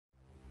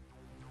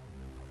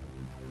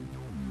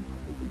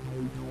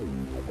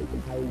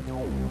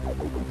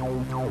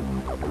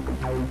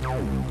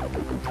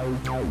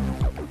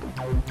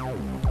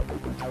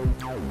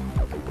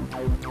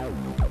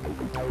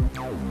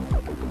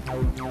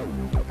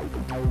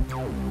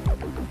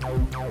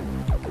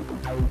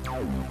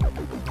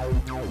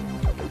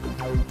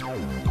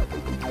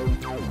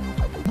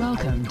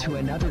Welcome to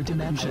another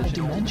dimension, a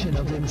dimension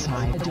of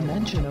insight, a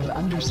dimension of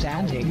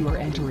understanding. You are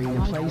entering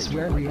a place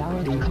where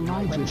reality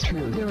collides with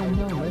truth. There are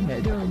no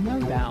limits, there are no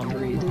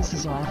boundaries. This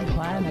is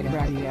OffPlanet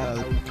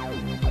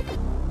Radio.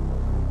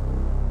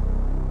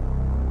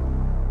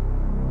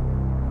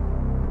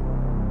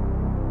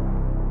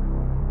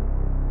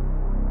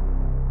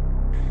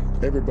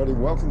 Hey everybody,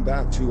 welcome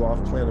back to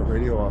OffPlanet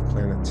Radio,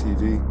 OffPlanet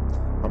TV.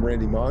 I'm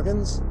Randy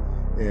Moggins,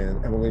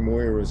 and Emily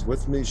Moyer is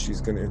with me. She's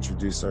going to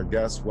introduce our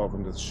guests.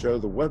 Welcome to the show.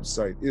 The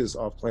website is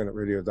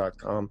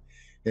offplanetradio.com,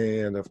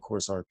 and of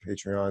course our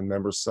Patreon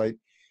member site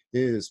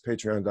is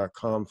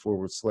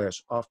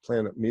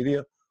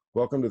patreon.com/offplanetmedia.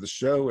 Welcome to the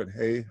show, and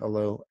hey,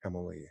 hello,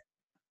 Emily.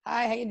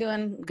 Hi, how you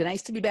doing?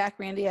 Nice to be back,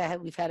 Randy.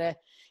 We've had a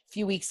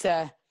few weeks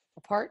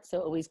apart,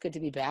 so always good to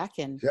be back.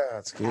 And yeah,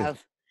 it's good.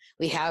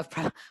 We have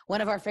one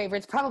of our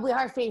favorites, probably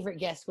our favorite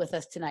guest with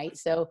us tonight.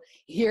 So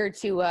here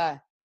to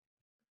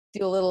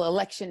do a little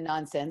election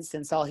nonsense,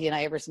 since all he and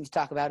I ever seem to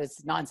talk about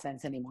is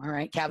nonsense anymore,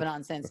 right? Kavanaugh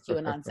nonsense, Q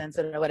nonsense,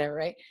 or whatever,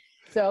 right?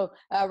 So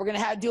we're going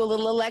to do a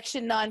little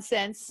election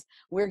nonsense.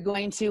 We're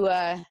going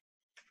to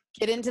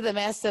get into the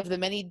mess of the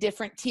many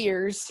different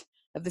tiers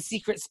of the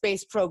secret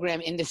space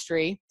program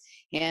industry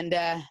and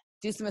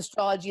do some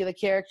astrology of the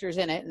characters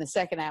in it in the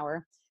second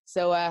hour.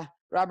 So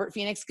Robert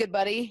Phoenix, good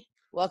buddy.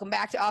 Welcome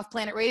back to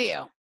OffPlanet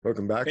Radio.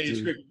 Welcome back. Hey,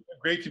 it's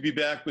great to be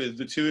back with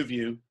the two of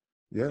you.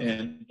 Yeah.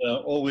 And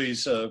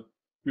always a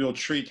real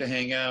treat to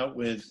hang out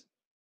with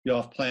the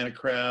OffPlanet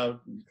crowd,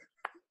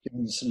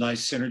 getting some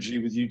nice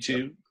synergy with you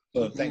two.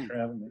 So thanks for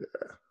having me.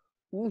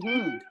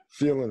 Mm-hmm.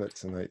 Feeling it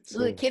tonight. So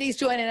the kitty's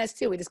joining us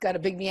too. We just got a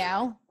big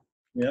meow.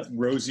 Yeah,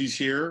 Rosie's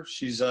here.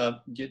 She's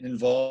getting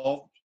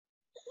involved,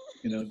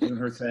 doing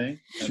her thing.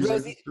 She's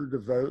ready to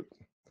vote.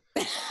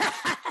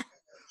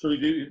 So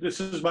this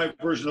is my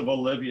version of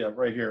Olivia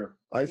right here.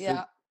 I think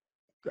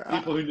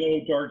people who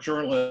know Dark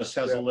Journalist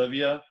has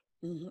Olivia.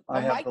 Mm-hmm.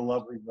 I have the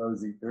lovely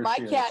Rosie. My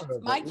cat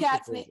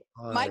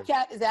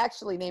is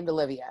actually named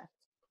Olivia.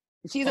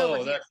 She's over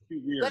here. That's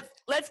too weird.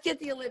 Let's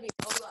get the Olivia.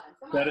 Hold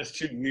on. That is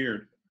too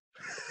weird.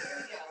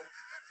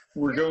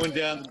 We're going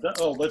down.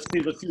 Let's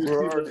see.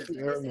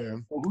 There,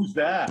 man. Oh, who's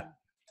that?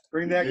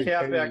 Bring that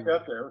cat back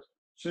up there.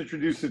 Let's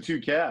introduce the two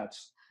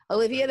cats.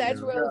 Olivia,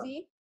 that's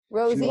Rosie.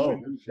 Rosie. Oh,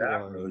 who's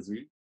that,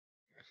 Rosie?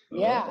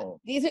 Yeah, oh.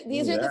 these are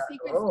the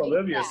secret. Oh, space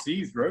Olivia cats.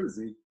 Sees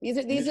Rosie. These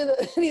are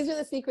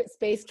the secret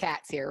space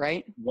cats here,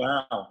 right?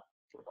 Wow.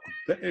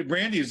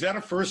 Randy, is that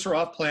a first for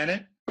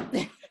OffPlanet?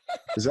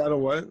 Is that a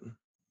what? Is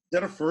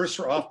that a first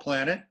for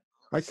OffPlanet?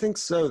 I think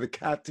so. The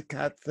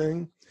cat-to-cat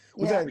thing.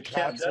 Yeah. The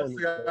cat, that's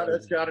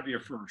got to be a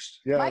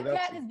first. Yeah, my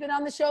cat has been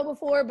on the show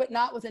before, but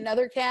not with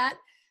another cat.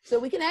 So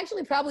we can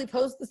actually probably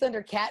post this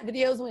under cat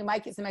videos, and we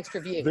might get some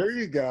extra views. There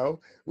you go.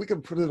 We can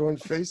put it on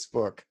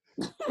Facebook.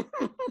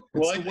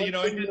 Well,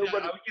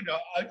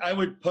 I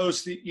would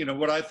post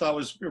what I thought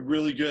was a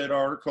really good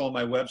article on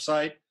my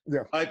website.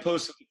 Yeah. I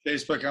posted to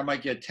Facebook. I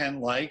might get 10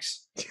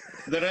 likes.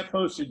 Then I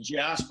posted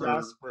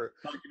Jasper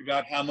talking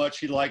about how much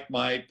he liked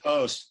my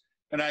post,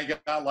 and I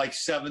got like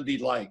 70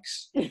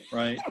 likes.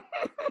 Right?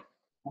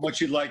 How much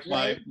he liked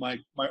my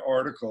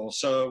article.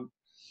 So,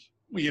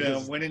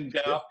 when in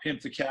doubt,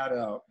 pimp the cat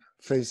out.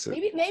 Face it.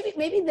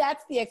 Maybe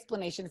that's the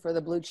explanation for the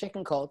blue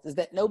chicken cult, is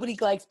that nobody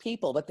likes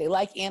people, but they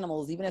like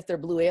animals, even if they're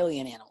blue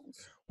alien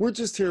animals. We're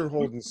just here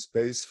holding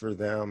space for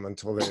them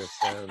until they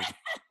ascend.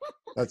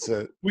 That's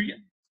it.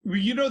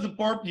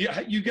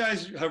 You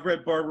guys have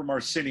read Barbara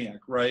Marciniak,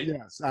 right?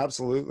 Yes,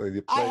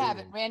 absolutely. I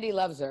haven't. Randy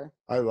loves her.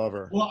 I love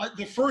her. Well,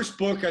 the first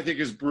book I think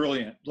is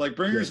brilliant. Like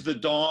Bringers of the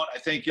Dawn, I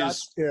think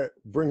is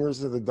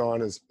Bringers of the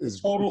Dawn is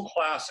total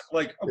classic.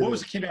 Like what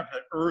was it came out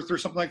of Earth or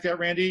something like that,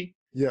 Randy?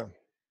 Yeah.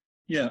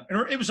 Yeah,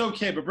 and it was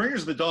okay, but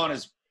Bringers of the Dawn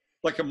is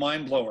like a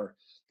mind blower.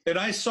 And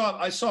I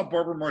saw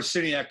Barbara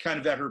Marciniak kind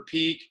of at her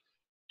peak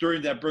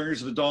during that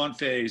Bringers of the Dawn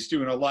phase,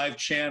 doing a live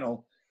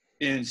channeling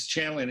in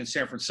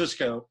San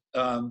Francisco,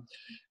 and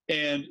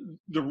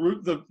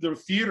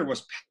the theater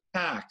was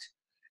packed,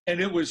 and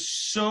it was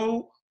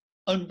so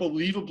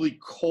unbelievably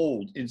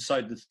cold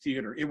inside the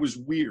theater. It was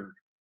weird.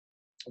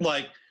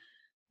 Like,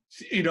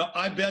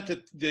 I bet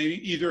that they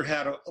either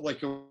had a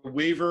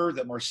waiver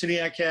that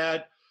Marciniak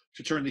had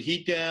to turn the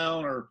heat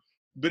down,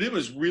 but it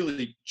was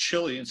really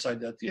chilly inside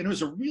that. And it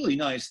was a really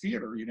nice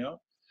theater,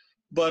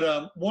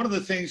 But one of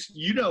the things,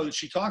 that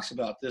she talks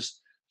about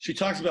this, she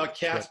talks about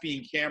cats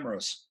being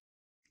cameras.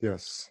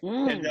 Yes.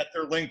 And that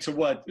they're linked to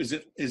what? Is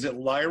it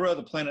Lyra,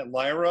 the planet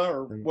Lyra,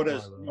 or what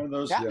is one of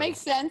those? That makes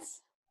sense.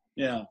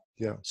 Yeah.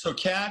 Yeah. So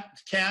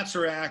cats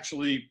are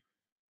actually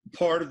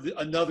part of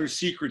another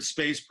secret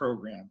space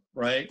program,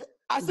 right?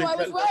 So I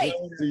was right.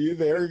 So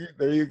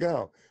there you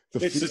go.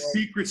 It's a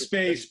secret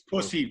space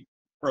pussy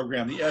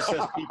program, the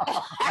SSP.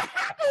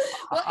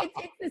 Well,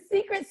 it's the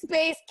secret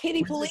space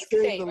kitty police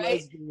state,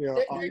 right?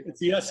 It's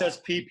the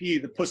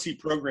SSPP, the pussy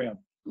program.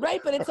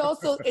 Right, but it's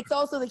also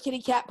the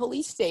kitty cat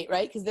police state,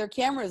 right? Because they're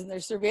cameras and they're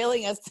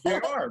surveilling us. They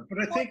are, but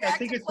I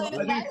think it's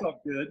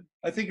all good.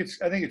 I think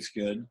it's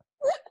good.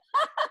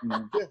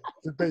 Yeah,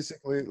 they're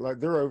basically like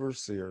they're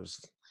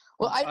overseers.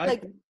 Well, I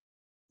like.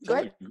 Go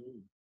ahead.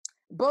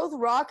 Both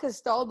Ra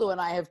Castaldo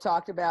and I have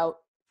talked about,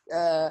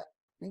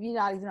 maybe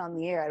not even on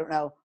the air, I don't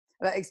know,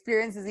 about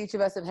experiences each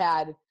of us have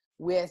had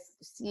with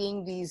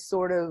seeing these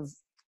sort of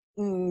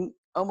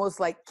almost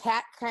like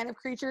cat kind of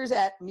creatures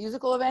at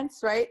musical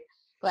events, right?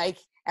 Like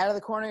out of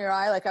the corner of your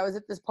eye. Like I was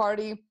at this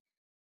party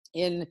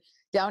in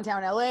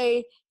downtown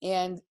LA,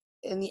 and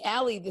in the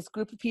alley, this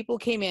group of people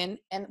came in,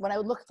 and when I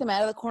would look at them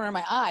out of the corner of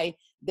my eye,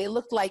 they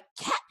looked like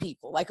cat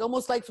people, like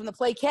almost like from the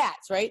play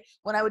Cats, right?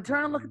 When I would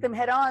turn and look at them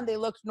head on, they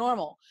looked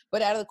normal,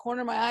 but out of the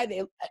corner of my eye,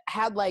 they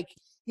had like,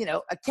 you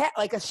know, a cat,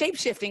 like a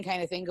shape-shifting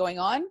kind of thing going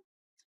on.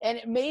 And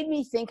it made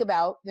me think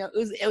about, you know,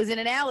 it was in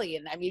an alley,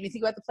 and I made me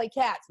think about the play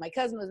Cats. My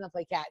cousin was in the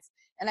play Cats,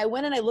 and I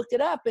went and I looked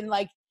it up, and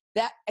like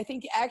that, I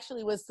think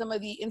actually was some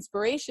of the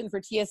inspiration for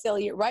T.S.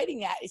 Eliot writing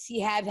that, is he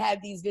had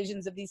these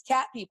visions of these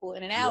cat people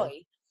in an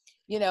alley.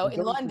 You know,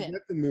 in London.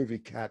 Forget the movie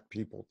Cat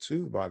People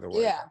too, by the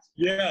way. Yeah.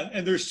 Yeah,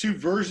 and there's two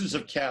versions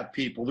of Cat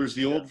People. There's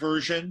the old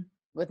version,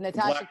 with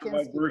Natasha black and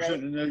white Kinski, version, right?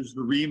 and there's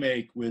the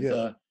remake with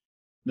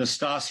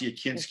Nastasia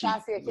Kinski.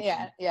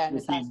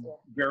 Nastasia.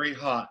 Very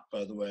hot,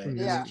 by the way.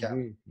 Yeah.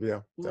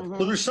 Yeah. Mhm.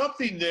 So there's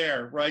something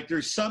there, right?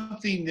 There's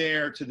something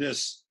there to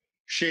this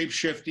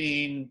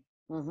shape-shifting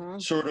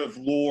sort of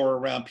lore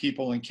around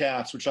people and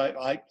cats, which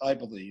I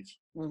believe.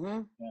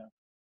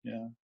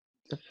 Yeah.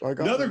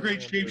 Another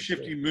great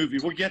shape-shifting movie.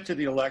 We'll get to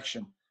the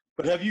election,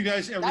 but have you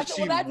guys ever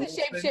seen? Well, that's a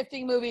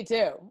shape-shifting movie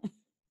too.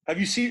 Have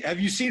you seen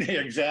it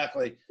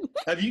exactly?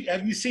 have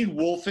you seen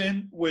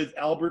Wolfen with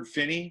Albert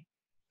Finney?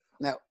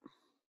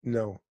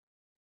 No.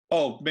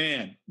 Oh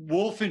man,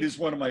 Wolfen is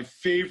one of my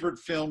favorite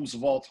films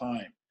of all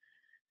time,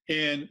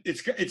 and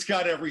it's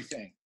got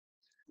everything.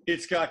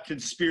 It's got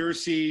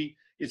conspiracy.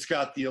 It's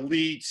got the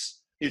elites.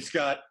 It's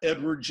got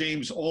Edward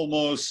James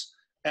Olmos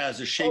as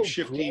a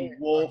shape-shifting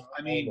wolf.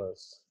 I mean.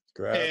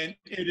 And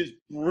it is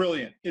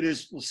brilliant.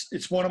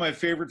 It's one of my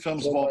favorite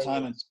films of all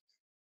time, and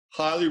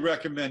highly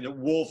recommend it.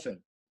 Wolfen.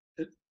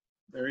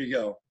 There you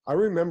go. I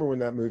remember when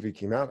that movie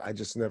came out. I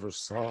just never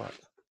saw it.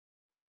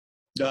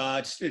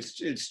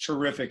 It's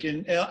terrific.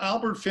 And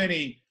Albert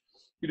Finney,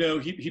 you know,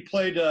 he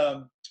played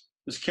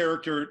this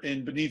character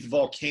in Beneath the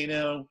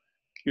Volcano,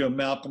 you know,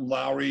 Malcolm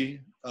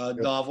Lowry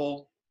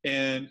novel.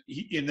 And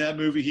in that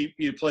movie,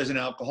 he plays an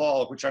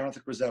alcoholic, which I don't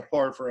think was that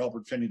hard for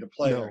Albert Finney to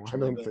play. No, I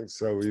don't think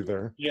so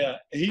either. Yeah,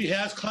 he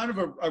has kind of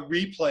a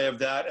replay of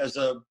that as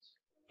a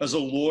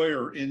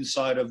lawyer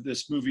inside of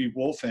this movie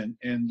Wolfen,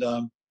 and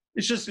I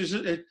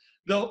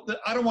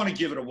don't want to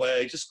give it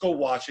away. Just go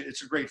watch it.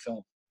 It's a great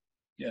film.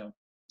 Yeah.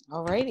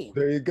 Alrighty.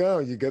 There you go.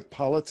 You get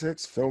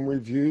politics, film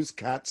reviews,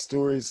 cat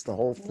stories, the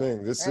whole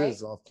thing. This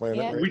is OffPlanet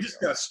Radio. We just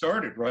got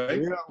started,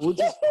 right? Yeah, we're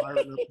just firing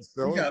up the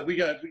cylinder. we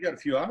got a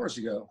few hours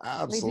ago.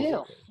 Absolutely. We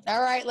do.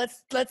 All right,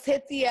 let's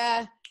hit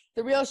the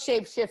real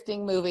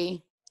shape-shifting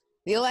movie,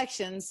 the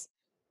elections.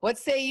 What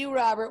say you,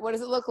 Robert? What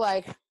does it look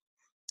like?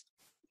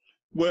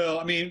 Well,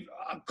 I mean,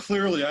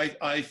 clearly,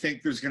 I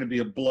think there's going to be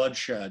a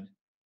bloodshed,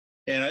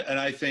 and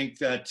I think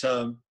that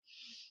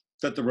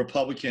that the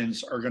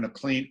Republicans are going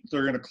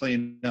to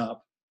clean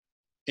up.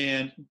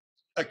 And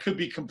I could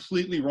be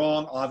completely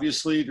wrong.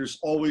 Obviously, there's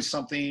always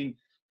something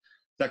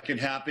that can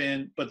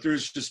happen, but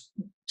there's just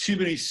too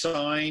many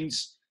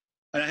signs.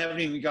 And I haven't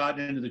even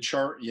gotten into the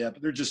chart yet,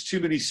 but there are just too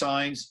many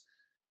signs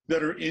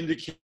that are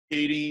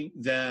indicating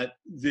that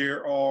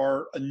there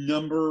are a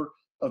number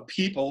of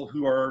people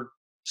who are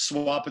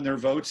swapping their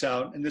votes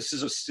out. And this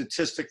is a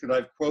statistic that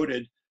I've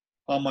quoted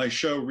on my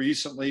show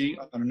recently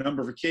on a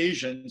number of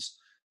occasions,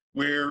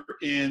 where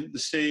in the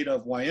state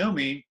of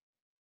Wyoming,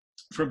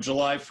 from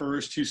July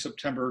 1st to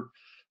September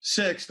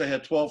 6th, they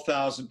had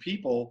 12,000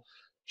 people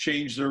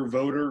change their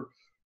voter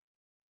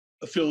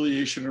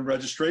affiliation and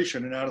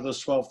registration. And out of those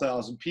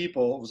 12,000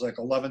 people, it was like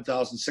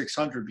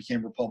 11,600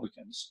 became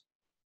Republicans.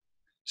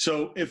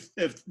 So if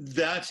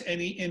that's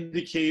any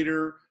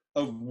indicator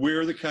of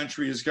where the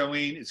country is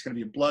going, it's going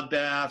to be a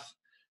bloodbath.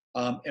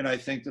 And I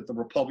think that the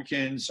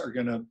Republicans are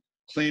going to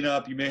clean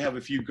up. You may have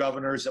a few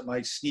governors that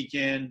might sneak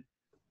in,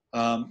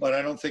 but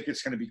I don't think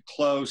it's going to be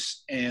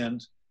close.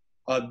 And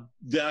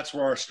that's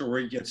where our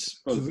story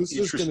gets both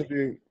interesting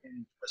and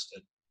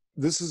interested.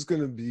 This is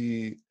going to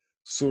be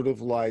sort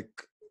of like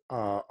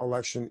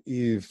election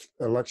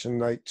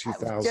night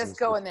 2000. Just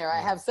going there.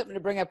 I have something to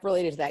bring up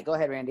related to that. Go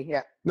ahead, Randy.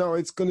 Yeah. No,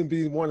 it's going to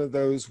be one of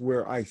those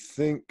where I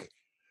think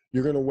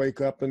you're going to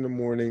wake up in the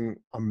morning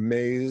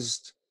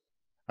amazed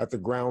at the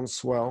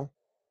groundswell,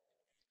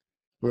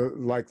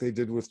 like they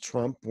did with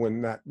Trump,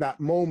 when that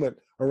moment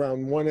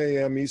around 1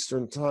 a.m.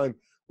 Eastern time,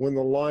 when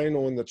the line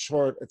on the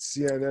chart at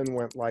CNN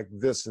went like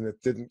this and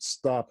it didn't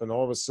stop, and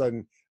all of a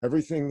sudden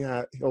everything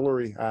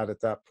Hillary had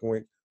at that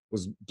point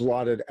was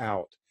blotted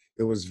out.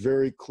 it was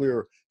very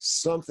clear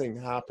something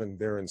happened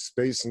there in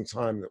space and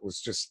time that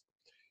was just,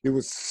 it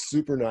was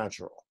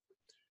supernatural.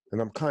 And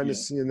I'm kind of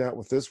seeing that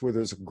with this, where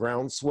there's a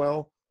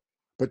groundswell,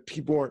 but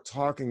people aren't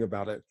talking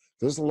about it.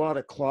 There's a lot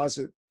of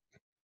closet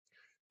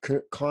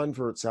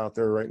converts out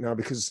there right now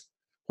because,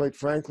 quite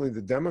frankly,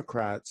 the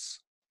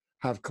Democrats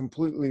have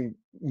completely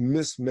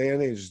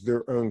mismanaged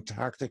their own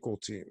tactical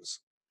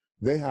teams.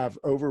 They have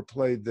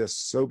overplayed this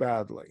so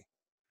badly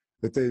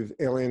that they've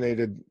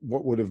alienated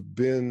what would have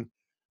been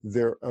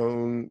their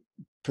own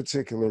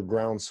particular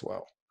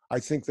groundswell. I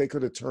think they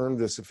could have turned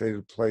this if they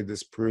had played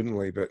this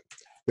prudently, but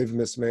they've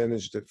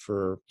mismanaged it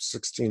for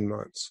 16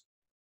 months.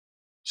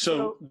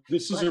 So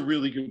this is a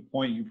really good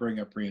point you bring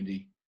up,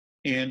 Randy.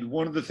 And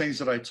one of the things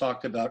that I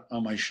talked about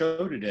on my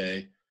show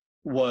today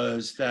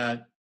was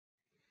that,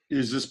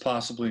 is this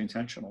possibly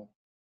intentional?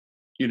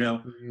 You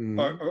know,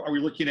 are we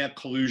looking at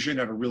collusion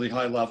at a really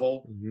high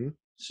level?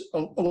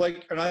 So,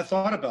 and I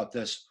thought about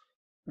this.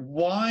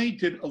 Why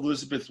did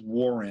Elizabeth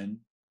Warren,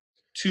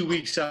 2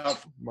 weeks out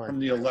from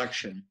the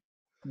election,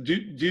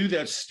 do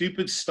that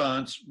stupid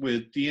stunt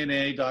with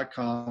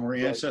DNA.com or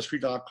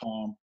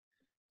Ancestry.com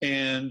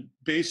and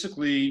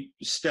basically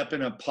step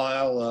in a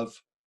pile of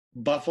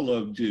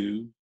buffalo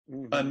dew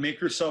and make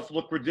herself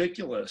look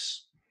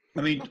ridiculous?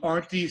 I mean,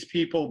 aren't these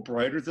people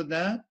brighter than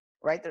that?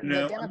 Right. The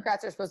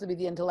Democrats are supposed to be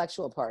the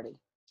intellectual party.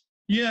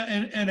 Yeah,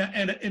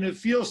 and it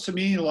feels to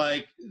me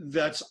like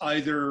that's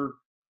either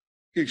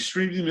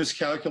extremely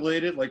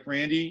miscalculated, like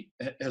Randy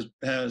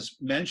has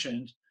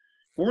mentioned,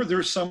 or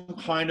there's some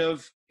kind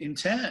of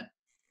intent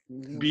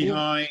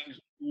behind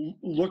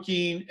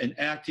looking and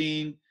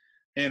acting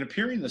and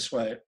appearing this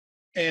way.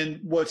 And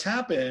what's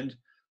happened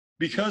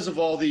because of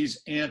all these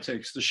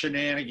antics, the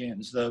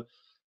shenanigans, the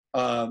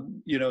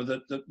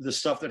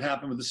stuff that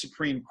happened with the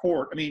Supreme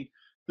Court. I mean,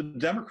 the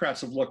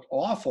Democrats have looked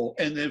awful,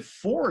 and they've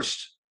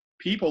forced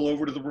people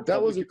over to the Republican.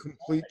 That was a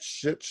complete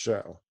shit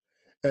show.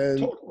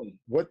 And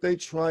what they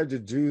tried to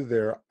do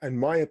there, in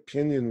my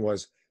opinion,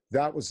 was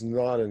that was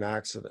not an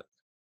accident.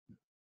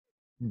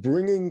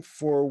 Bringing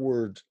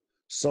forward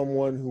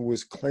someone who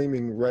was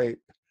claiming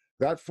rape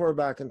that far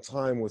back in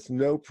time with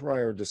no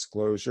prior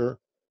disclosure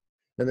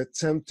and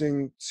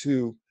attempting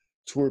to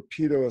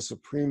torpedo a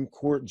Supreme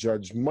Court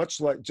judge, much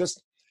like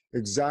just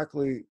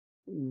exactly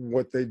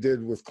what they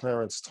did with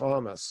Clarence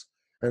Thomas,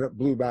 and it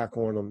blew back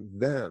on them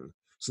then.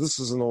 So this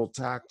is an old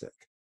tactic.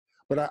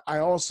 But I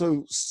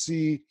also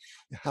see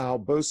how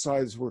both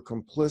sides were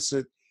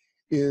complicit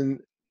in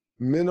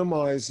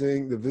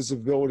minimizing the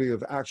visibility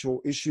of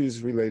actual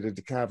issues related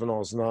to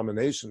Kavanaugh's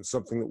nomination,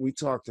 something that we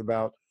talked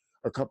about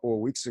a couple of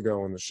weeks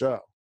ago on the show,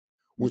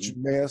 which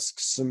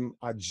masks some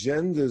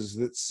agendas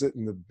that sit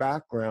in the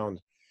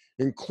background,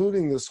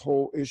 including this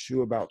whole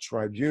issue about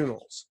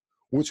tribunals,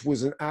 which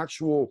was an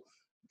actual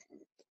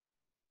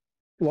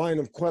line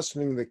of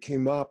questioning that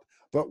came up,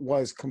 but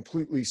was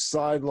completely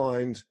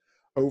sidelined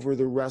over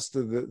the rest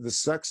of the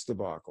sex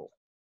debacle.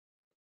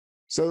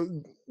 So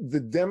the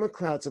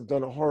Democrats have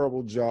done a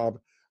horrible job.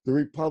 The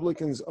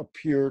Republicans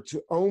appear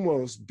to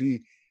almost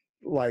be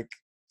like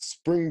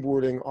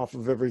springboarding off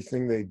of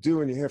everything they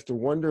do. And you have to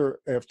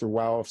wonder after a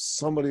while if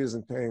somebody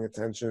isn't paying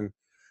attention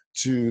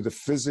to the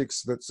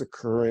physics that's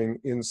occurring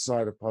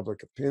inside of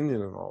public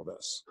opinion and all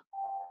this.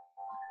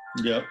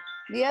 Yep.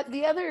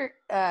 The other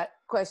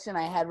question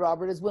I had,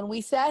 Robert, is when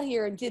we sat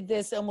here and did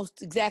this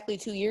almost exactly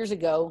 2 years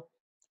ago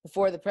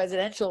before the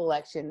presidential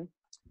election,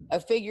 a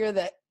figure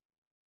that,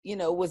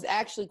 was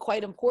actually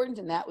quite important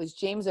in that was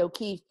James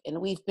O'Keefe.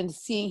 And we've been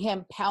seeing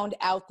him pound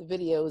out the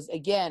videos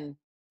again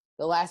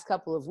the last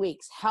couple of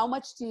weeks. How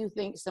much do you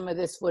think some of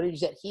this footage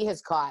that he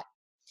has caught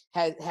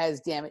has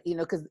damaged,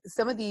 because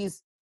some of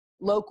these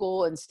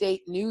local and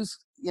state news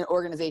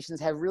organizations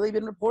have really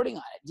been reporting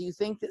on it. Do you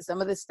think that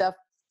some of this stuff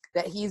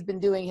that he's been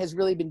doing has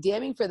really been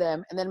damning for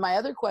them? And then my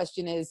other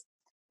question is,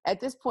 at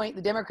this point,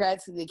 the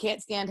Democrats, they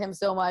can't stand him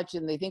so much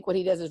and they think what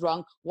he does is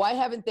wrong. Why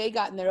haven't they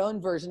gotten their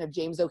own version of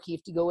James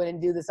O'Keefe to go in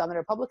and do this on the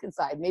Republican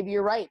side? Maybe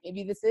you're right.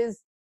 Maybe this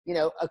is,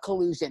 a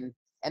collusion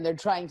and they're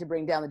trying to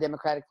bring down the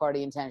Democratic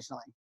Party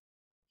intentionally.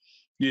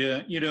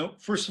 Yeah,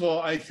 first of all,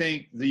 I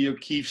think the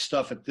O'Keefe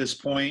stuff at this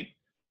point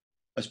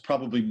is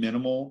probably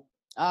minimal.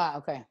 Ah,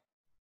 okay.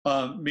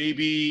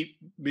 Maybe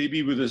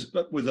with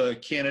a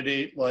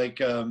candidate like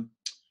the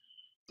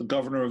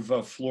governor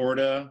of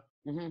Florida,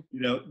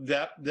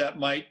 that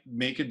might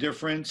make a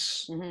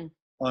difference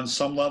on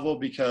some level,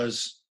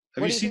 because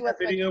have you seen that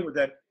video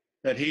where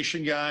that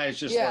Haitian guy is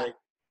just like,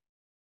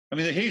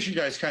 the Haitian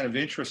guy is kind of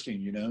interesting,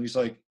 he's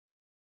like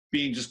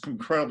being just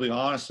incredibly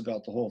honest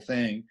about the whole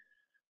thing.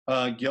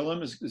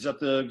 Gillum, is that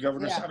the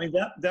governor?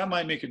 Yeah. That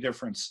might make a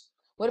difference.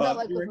 What about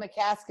with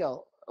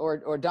McCaskill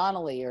or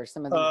Donnelly or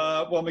some of them?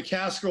 Well,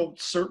 McCaskill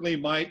certainly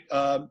might.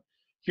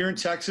 Here in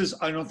Texas,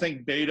 I don't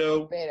think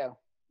Beto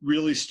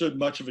really stood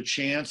much of a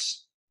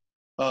chance.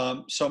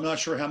 So I'm not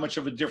sure how much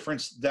of a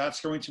difference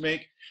that's going to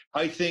make.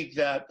 I think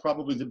that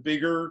probably the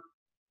bigger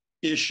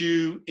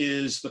issue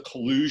is the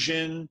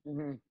collusion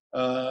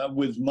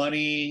with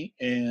money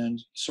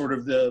and sort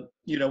of the,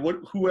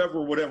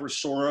 whatever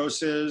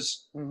Soros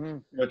is,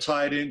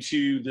 tied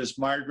into this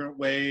migrant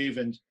wave,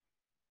 and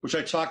which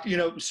I talked,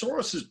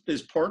 Soros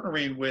is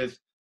partnering with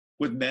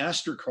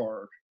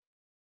MasterCard.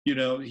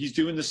 He's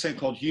doing this thing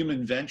called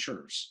Human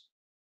Ventures.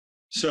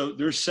 So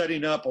they're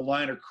setting up a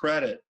line of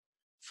credit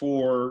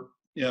for,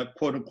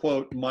 quote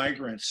unquote,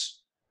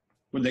 migrants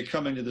when they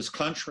come into this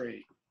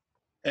country.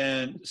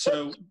 And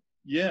so,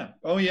 yeah.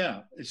 Oh,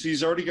 yeah. So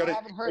he's already got it. I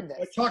haven't heard this.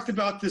 I talked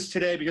about this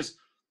today because,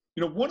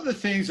 one of the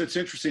things that's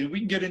interesting, we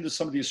can get into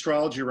some of the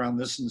astrology around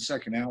this in the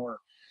second hour,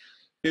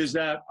 is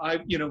that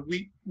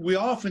we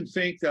often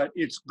think that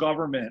it's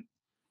government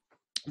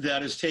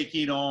that is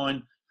taking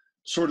on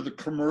sort of the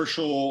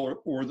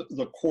commercial or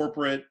the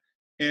corporate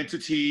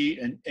entity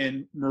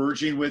and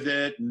merging with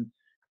it and,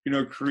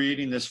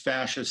 creating this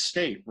fascist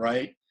state,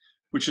 right?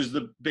 Which is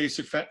the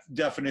basic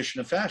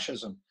definition of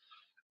fascism.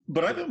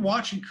 But I've been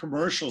watching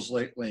commercials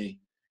lately,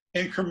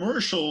 and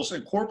commercials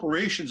and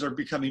corporations are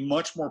becoming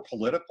much more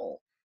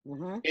political.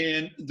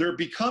 And they're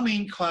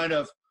becoming kind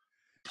of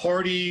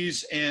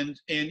parties and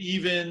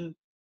even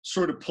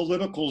sort of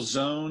political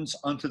zones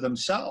unto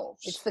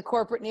themselves. It's the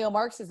corporate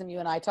neo-Marxism you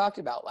and I talked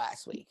about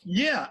last week.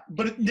 Yeah,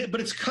 but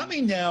it's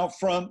coming now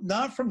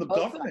not from the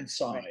government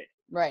side.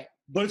 Right.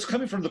 But it's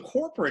coming from the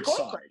corporate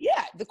side.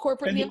 Yeah, the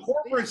corporate. And the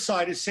corporate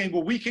side is saying,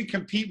 well, we can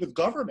compete with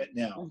government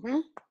now.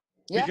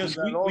 Yeah. Because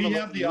we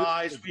have the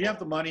eyes, we have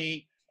the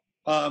money,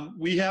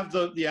 we have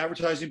the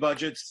advertising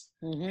budgets.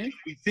 We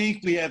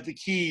think we have the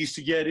keys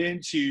to get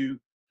into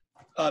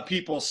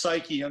people's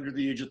psyche under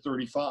the age of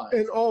 35.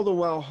 And all the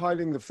while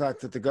hiding the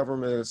fact that the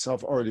government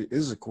itself already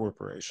is a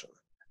corporation.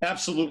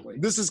 Absolutely.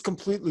 This is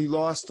completely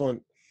lost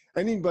on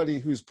anybody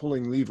who's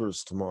pulling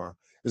levers tomorrow,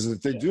 is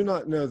that they do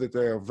not know that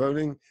they are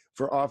voting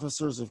for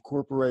officers of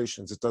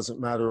corporations. It doesn't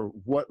matter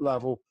what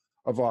level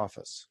of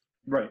office.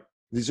 Right.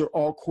 These are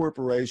all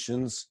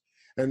corporations.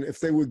 And if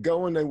they would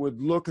go and they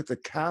would look at the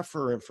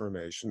CAFR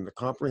information, the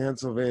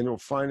Comprehensive Annual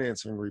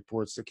Financing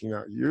Reports that came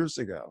out years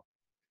ago,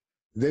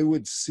 they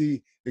would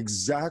see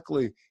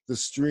exactly the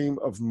stream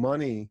of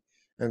money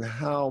and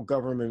how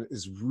government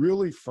is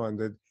really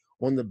funded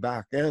on the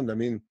back end. I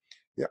mean,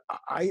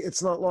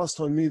 it's not lost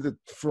on me that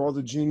for all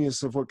the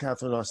genius of what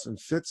Catherine Austin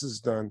Fitts has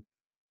done,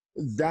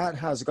 that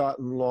has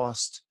gotten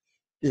lost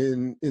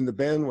in the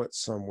bandwidth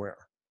somewhere.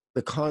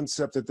 The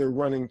concept that they're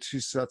running two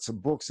sets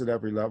of books at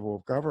every level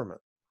of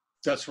government.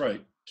 That's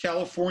right.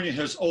 California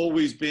has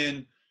always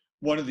been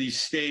one of these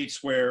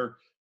states where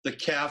the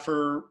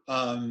CAFR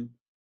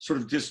sort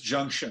of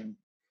disjunction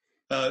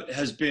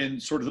has been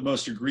sort of the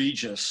most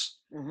egregious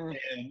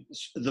and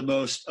the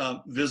most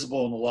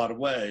visible in a lot of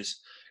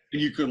ways.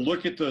 And you could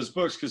look at those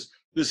books because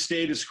the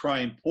state is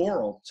crying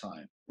poor all the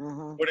time.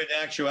 But in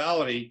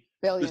actuality,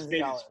 Billions the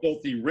state of is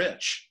filthy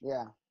rich.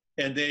 Yeah.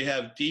 And they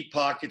have deep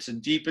pockets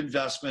and deep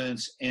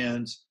investments.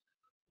 And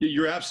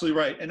you're absolutely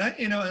right. And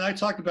I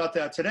talked about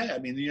that today. I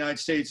mean, the United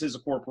States is a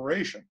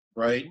corporation,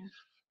 right?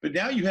 But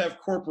now you have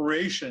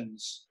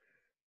corporations,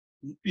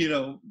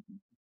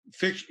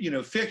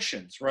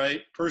 fictions,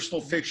 right?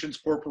 Personal fictions,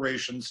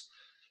 corporations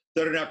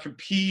that are now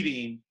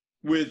competing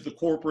with the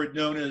corporate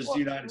known as the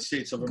United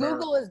States of America.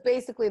 Google is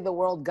basically the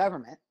world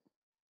government.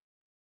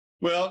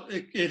 Well,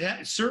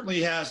 it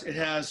certainly has. It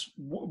has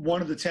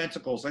one of the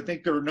tentacles. I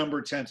think there are a number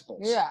of tentacles.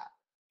 Yeah.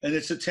 And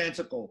it's a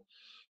tentacle.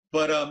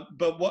 But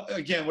what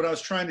I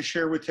was trying to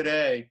share with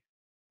today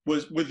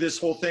was with this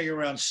whole thing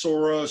around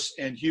Soros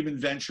and Human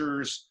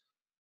Ventures,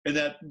 and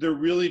that they're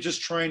really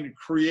just trying to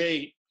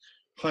create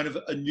kind of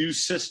a new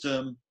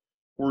system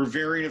or a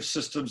variant of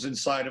systems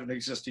inside of an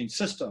existing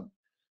system.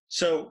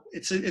 So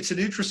it's an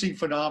interesting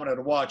phenomenon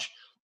to watch.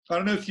 I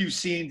don't know if you've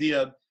seen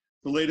the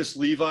latest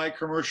Levi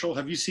commercial.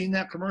 Have you seen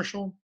that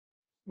commercial?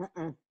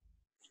 It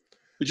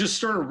just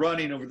started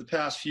running over the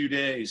past few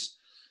days.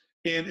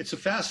 And it's a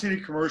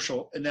fascinating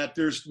commercial in that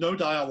there's no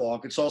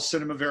dialogue. It's all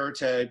cinema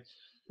verite.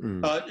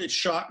 It's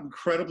shot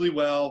incredibly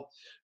well.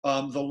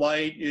 The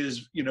light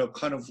is,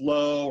 kind of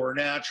low or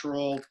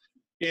natural.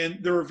 And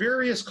there are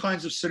various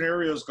kinds of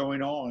scenarios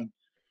going on.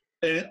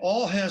 And it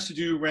all has to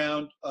do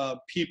around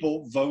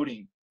people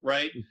voting,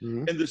 right?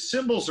 And the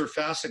symbols are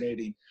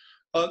fascinating.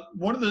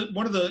 One of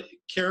the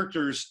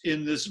characters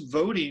in this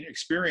voting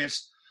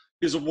experience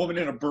is a woman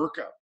in a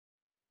burqa.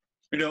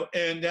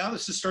 And now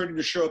this is starting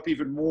to show up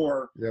even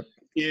more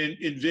in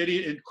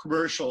video, in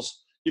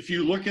commercials. If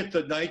you look at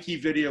the Nike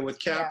video with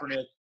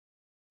Kaepernick,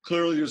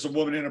 clearly there's a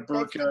woman in a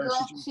burqa.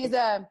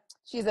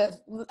 She's a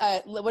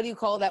what do you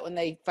call that when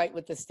they fight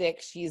with the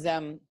stick? She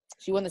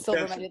won the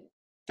silver medal.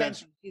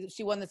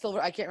 She won the silver.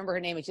 I can't remember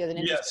her name. She has an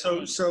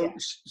interesting name.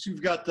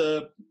 You've got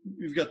the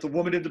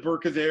woman in the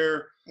burqa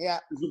there. Yeah.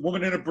 There's a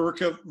woman in a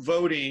burqa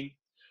voting.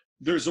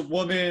 There's a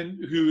woman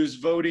who is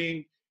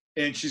voting,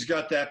 and she's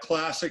got that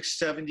classic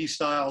 70s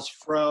styles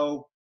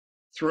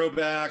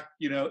throwback,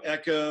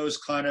 echoes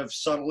kind of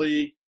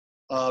subtly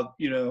of,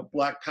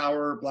 Black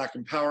power, Black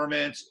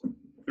empowerment.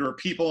 There are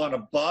people on a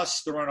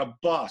bus. They're on a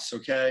bus,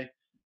 okay?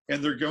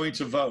 And they're going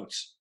to vote.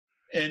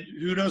 and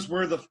who knows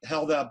where the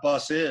hell that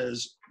bus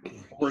is,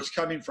 where it's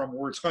coming from,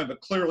 where it's going,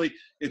 but clearly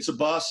it's a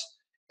bus,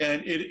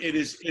 and it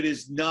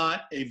is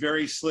not a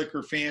very slick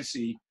or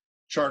fancy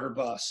charter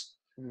bus.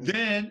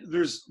 Then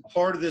there's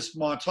part of this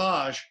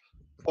montage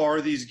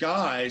are these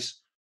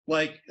guys,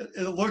 like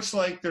it looks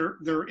like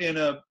they're in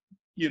a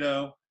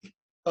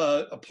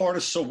a part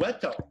of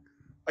Soweto.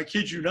 I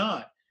kid you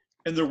not.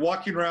 And they're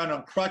walking around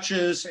on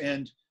crutches,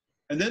 and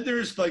then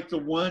there's like the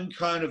one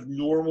kind of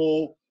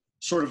normal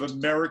sort of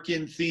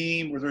American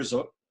theme where there's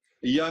a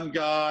young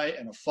guy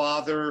and a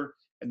father,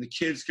 and the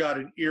kid's got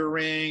an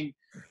earring,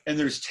 and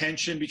there's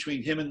tension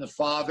between him and the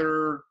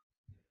father,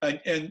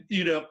 and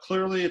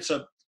clearly it's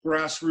a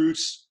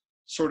grassroots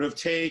sort of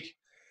take,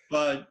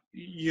 but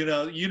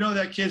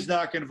that kid's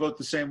not going to vote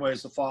the same way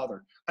as the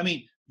father. I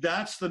mean,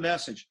 that's the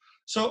message.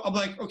 So I'm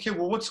like, okay,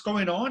 well, what's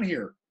going on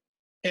here?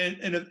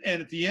 And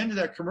at the end of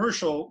that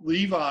commercial,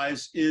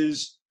 Levi's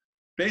is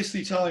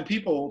basically telling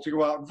people to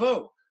go out and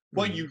vote.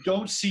 What you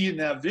don't see in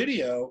that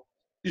video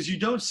is you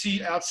don't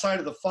see outside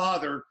of the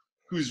father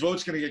whose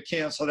vote's going to get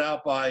canceled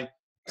out by,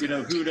 who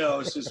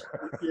knows, his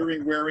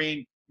earring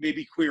wearing,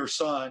 maybe queer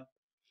son.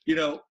 You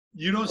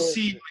don't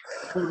see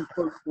quote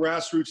unquote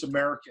grassroots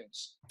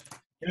Americans.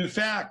 And in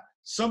fact,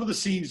 some of the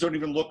scenes don't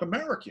even look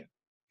American.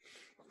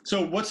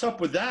 So what's up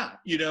with that?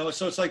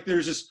 So it's like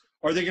there's this,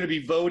 are they going to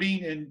be voting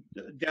in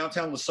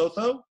downtown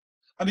Lesotho?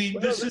 I mean,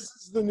 this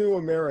is the new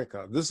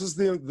America. This is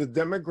the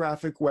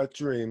demographic wet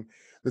dream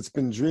that's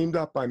been dreamed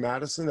up by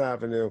Madison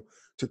Avenue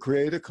to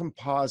create a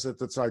composite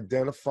that's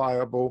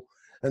identifiable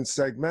and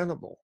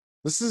segmentable.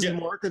 This is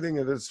marketing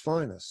at its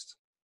finest.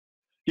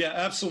 Yeah,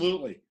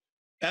 absolutely.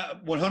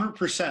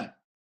 100%.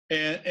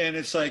 And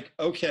it's like,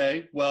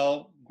 okay,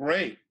 well,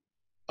 great.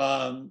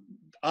 I'm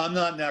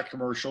not in that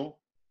commercial.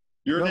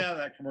 You're not in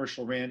that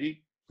commercial,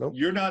 Randy. Nope.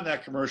 You're not in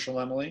that commercial,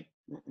 Emily.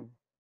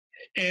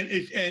 And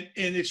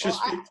it's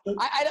just.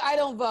 I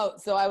don't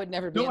vote, so I would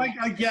never be. No,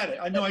 I get it.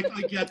 I know, I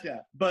get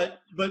that. But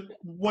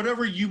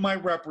whatever you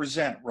might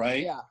represent,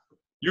 right? Yeah.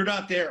 You're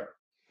not there,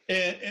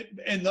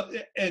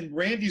 and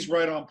Randy's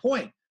right on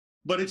point.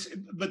 But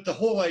the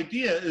whole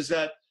idea is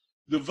that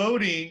the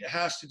voting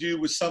has to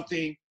do with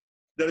something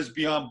that is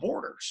beyond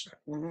borders.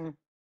 Mm-hmm.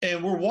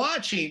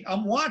 And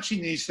I'm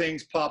watching these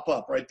things pop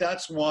up, right?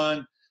 That's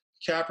one.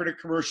 Kaepernick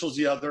commercial's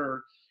the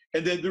other.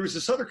 And then there was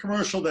this other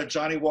commercial that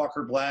Johnny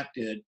Walker Black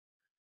did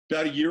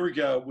about a year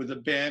ago with a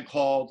band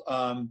called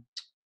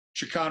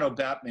Chicano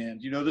Batman.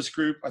 Do you know this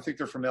group? I think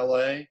they're from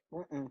LA.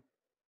 Mm-mm.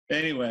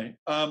 Anyway,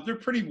 they're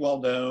pretty well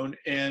known.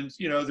 And,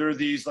 they're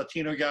these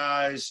Latino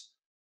guys,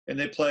 and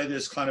they play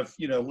this kind of,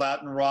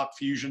 Latin rock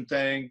fusion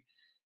thing.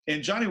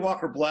 And Johnny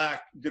Walker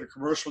Black did a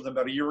commercial with them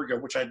about a year ago,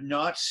 which I'd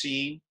not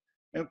seen.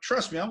 And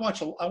trust me, I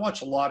watch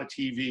a lot of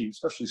TV,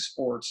 especially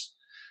sports.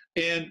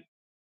 And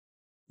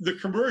the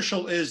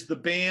commercial is the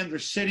band, they're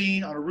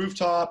sitting on a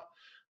rooftop.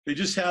 They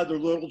just had their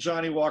little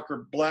Johnny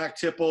Walker Black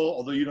tipple,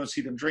 although you don't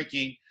see them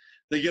drinking.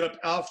 They get up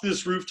off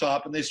this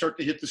rooftop and they start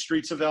to hit the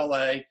streets of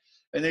LA,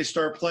 and they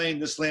start playing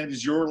This Land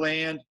Is Your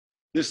Land,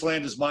 This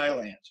Land Is My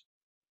Land.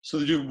 So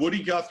they're doing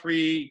Woody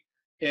Guthrie,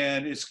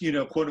 and it's,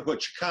 quote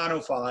unquote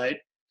Chicano-fied.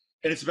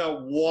 And it's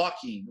about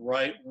walking,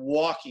 right?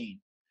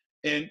 Walking.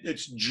 And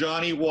it's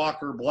Johnny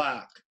Walker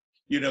Black,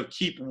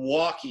 keep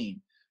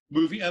walking.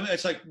 Movie. I mean,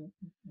 it's like,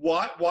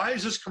 why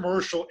is this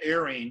commercial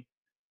airing,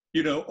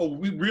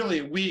 really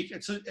a week?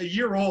 It's a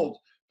year old.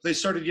 They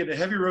started getting a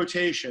heavy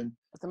rotation.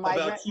 It's a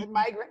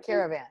migrant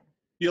caravan.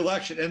 The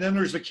election. And then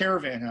there's the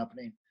caravan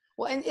happening.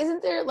 Well, and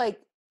isn't there, like,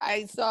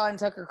 I saw on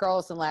Tucker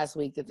Carlson last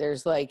week that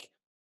there's a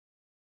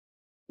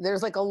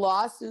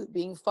lawsuit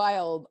being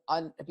filed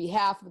on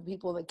behalf of the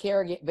people in the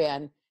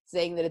caravan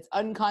saying that it's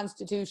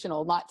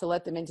unconstitutional not to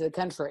let them into the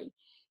country.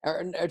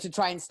 Or to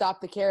try and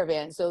stop the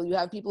caravan. So you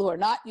have people who are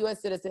not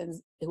U.S.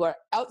 citizens, who are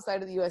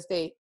outside of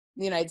the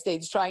United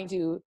States, trying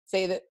to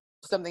say that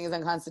something is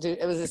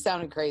unconstitutional. It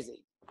sounded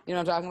crazy. You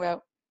know what I'm talking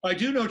about? I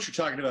do know what you're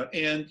talking about.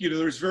 And,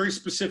 there's very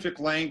specific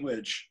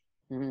language.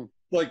 Mm-hmm.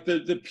 Like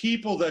the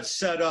people that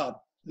set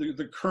up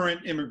the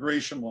current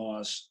immigration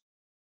laws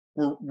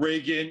were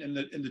Reagan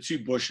and the two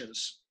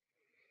Bushes.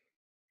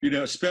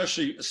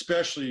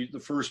 Especially the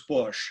first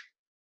Bush.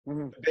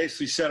 Mm-hmm.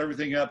 Basically set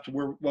everything up to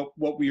where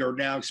what we are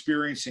now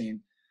experiencing,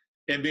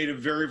 and made it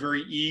very,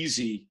 very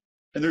easy.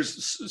 And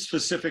there's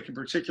specific and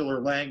particular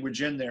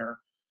language in there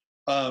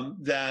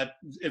that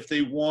if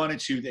they wanted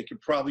to, they could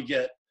probably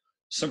get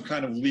some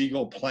kind of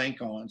legal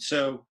plank on.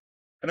 So,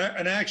 and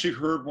I actually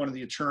heard one of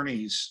the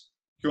attorneys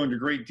go into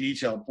great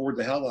detail, bored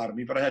the hell out of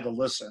me, but I had to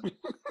listen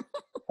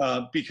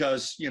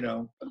because,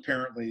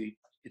 apparently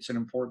it's an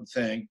important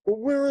thing. Well,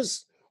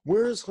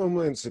 where is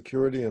Homeland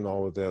Security in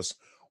all of this?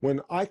 When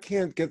I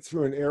can't get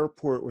through an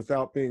airport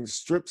without being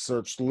strip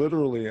searched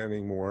literally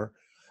anymore,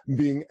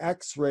 being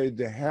x-rayed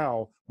to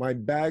hell, my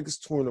bags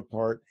torn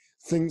apart,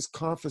 things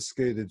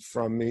confiscated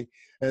from me,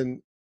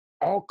 and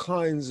all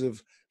kinds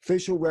of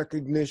facial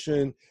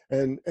recognition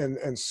and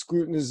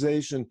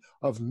scrutinization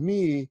of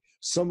me,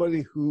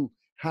 somebody who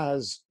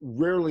has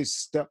rarely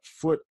stepped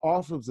foot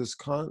off of this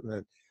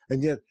continent.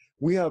 And yet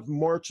we have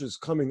marches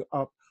coming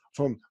up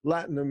from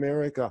Latin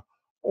America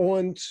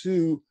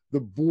onto the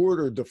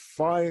border,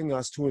 defying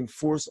us to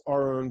enforce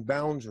our own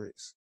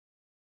boundaries.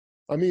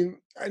 I mean,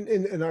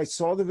 and I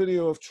saw the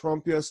video of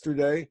Trump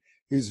yesterday.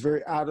 He's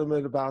very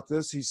adamant about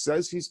this. He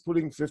says he's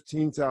putting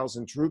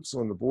 15,000 troops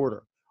on the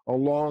border,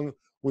 along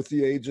with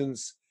the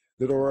agents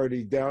that are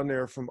already down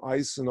there from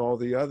ICE and all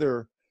the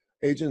other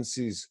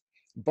agencies.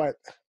 But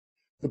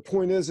the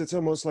point is, it's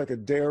almost like a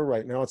dare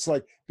right now. It's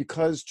like,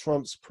 because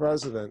Trump's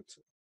president,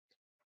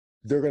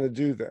 they're going to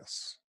do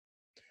this.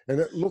 And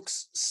it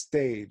looks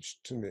staged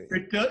to me.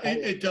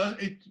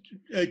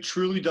 It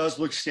truly does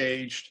look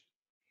staged.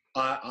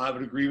 I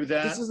would agree with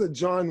that. This is a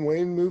John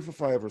Wayne move,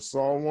 if I ever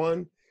saw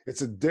one.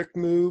 It's a dick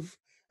move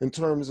in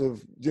terms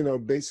of, you know,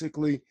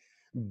 basically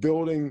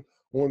building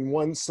on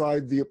one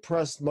side the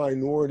oppressed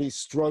minority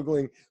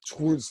struggling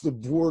towards the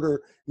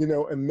border, you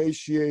know,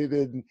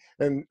 emaciated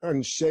and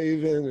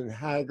unshaven and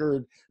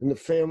haggard, and the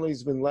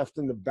family's been left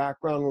in the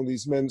background when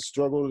these men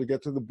struggle to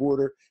get to the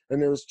border.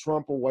 And there's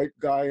Trump, a white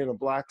guy in a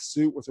black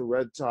suit with a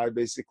red tie,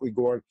 basically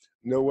going,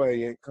 no way,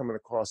 he ain't coming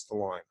across the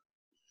line.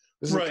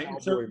 Right.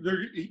 So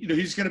you know,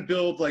 he's going to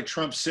build like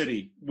Trump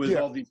City with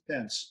all these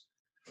tents.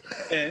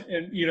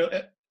 And you know,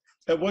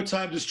 at what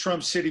time does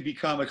Trump City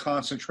become a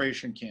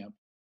concentration camp?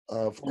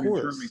 Of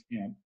course.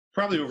 Camp?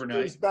 Probably overnight.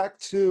 It goes back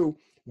to,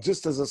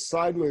 just as a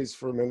sideways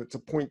for a minute, to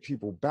point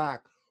people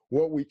back,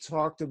 what we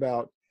talked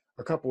about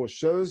a couple of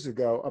shows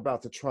ago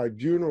about the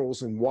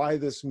tribunals and why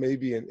this may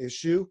be an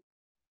issue,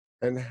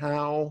 and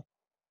how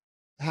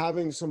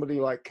having somebody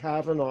like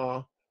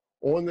Kavanaugh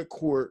on the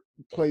court,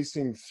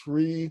 placing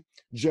 3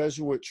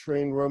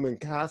 Jesuit-trained Roman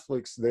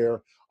Catholics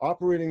there,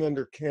 operating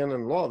under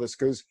canon law. This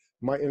goes,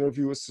 my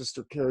interview with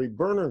Sister Carrie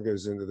Berner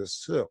goes into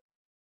this too.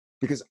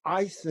 Because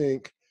I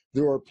think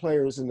there are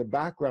players in the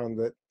background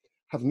that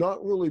have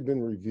not really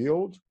been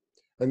revealed,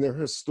 and their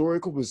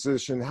historical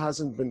position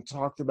hasn't been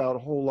talked about a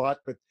whole lot,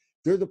 but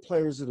they're the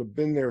players that have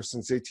been there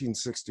since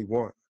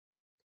 1861.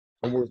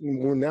 And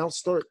we're now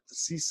starting to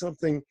see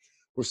something,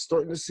 we're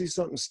starting to see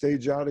something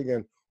stage out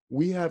again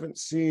we haven't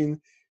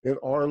seen in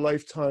our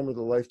lifetime or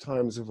the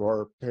lifetimes of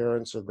our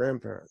parents or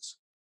grandparents.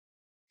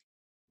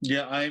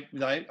 Yeah,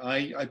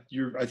 I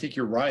think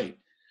you're right.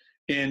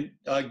 And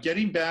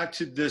getting back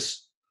to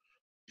this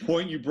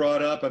point you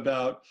brought up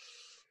about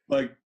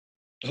like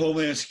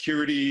Homeland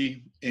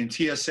Security and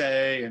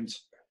TSA and,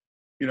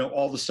 you know,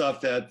 all the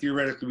stuff that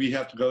theoretically we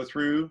have to go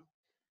through,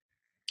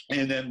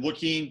 and then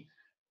looking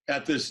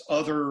at this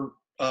other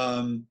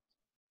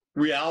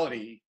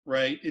reality,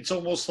 right? It's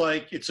almost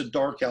like it's a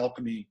dark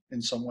alchemy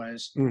in some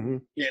ways,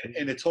 and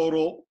a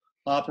total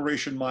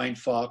Operation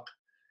Mindfuck.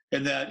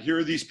 And that here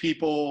are these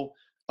people,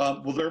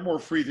 well, they're more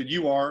free than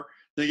you are.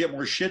 They get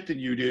more shit than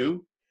you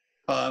do.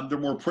 They're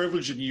more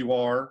privileged than you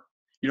are.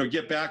 You know,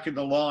 get back in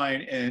the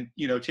line and,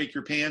 you know, take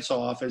your pants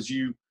off as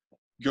you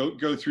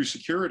go through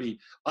security.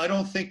 I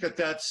don't think that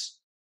that's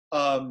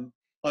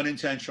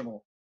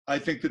unintentional. I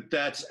think that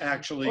that's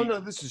actually. Oh no,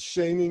 this is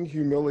shaming,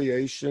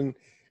 humiliation.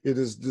 It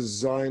is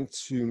designed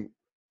to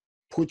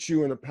put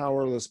you in a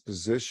powerless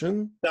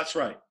position. That's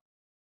right.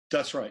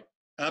 That's right.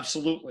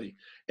 Absolutely.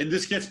 And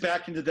this gets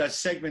back into that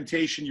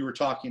segmentation you were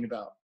talking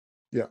about.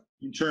 Yeah.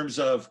 In terms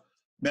of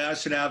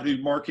Madison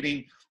Avenue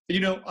marketing.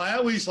 You know, I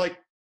always like,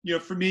 you know,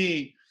 for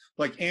me,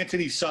 like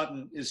Anthony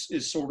Sutton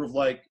is sort of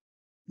like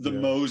the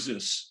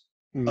Moses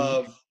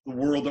of the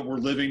world that we're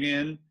living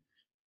in.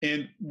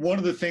 And one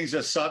of the things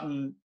that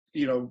Sutton,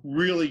 you know,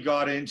 really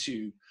got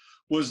into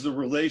was the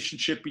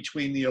relationship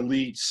between the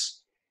elites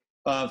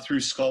through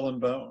Skull and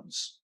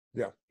Bones.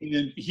 Yeah.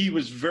 And he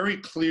was very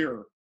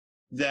clear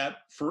that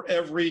for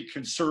every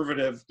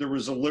conservative, there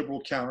was a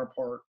liberal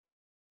counterpart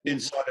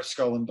inside of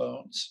Skull and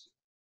Bones.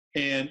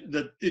 And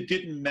that it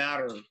didn't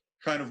matter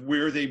kind of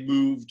where they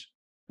moved,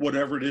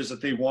 whatever it is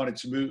that they wanted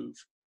to move,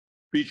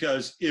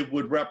 because it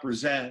would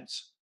represent,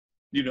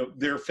 you know,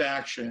 their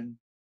faction,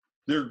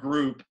 their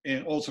group,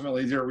 and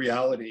ultimately their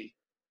reality.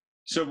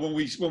 So when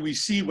we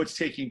see what's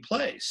taking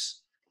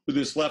place with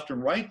this left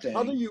and right thing,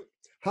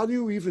 how do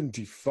you even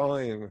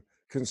define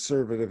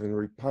conservative and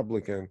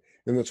Republican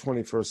in the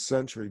 21st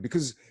century?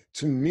 Because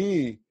to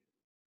me,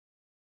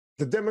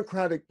 the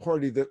Democratic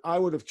Party that I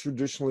would have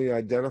traditionally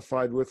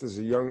identified with as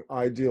a young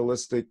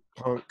idealistic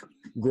punk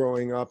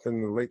growing up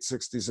in the late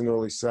 60s and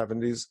early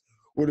 70s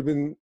would have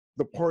been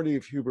the party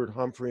of Hubert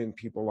Humphrey and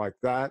people like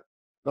that,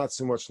 not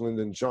so much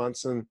Lyndon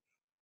Johnson,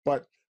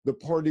 but the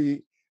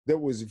party that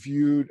was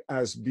viewed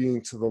as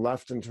being to the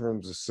left in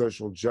terms of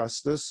social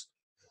justice,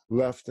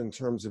 left in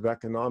terms of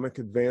economic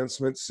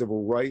advancement,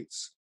 civil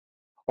rights,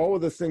 all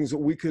of the things that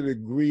we could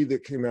agree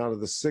that came out of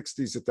the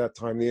 60s at that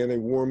time, the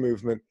anti-war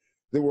movement,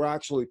 that were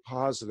actually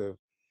positive.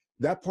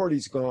 That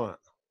party's gone.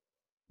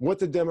 What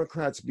the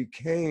Democrats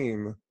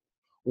became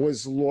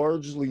was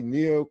largely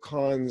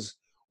neocons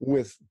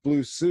with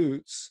blue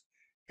suits,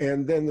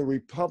 and then the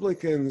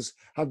Republicans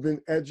have been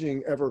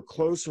edging ever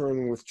closer,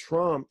 and with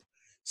Trump,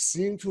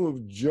 seem to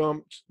have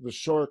jumped the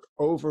shark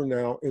over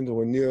now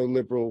into a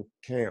neoliberal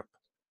camp.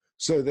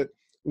 So that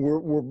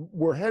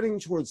we're heading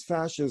towards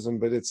fascism,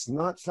 but it's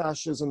not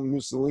fascism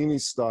Mussolini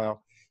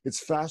style. It's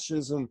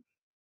fascism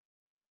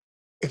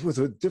with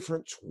a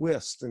different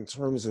twist in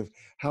terms of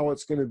how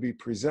it's going to be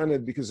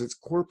presented, because it's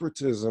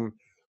corporatism,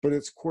 but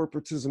it's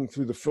corporatism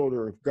through the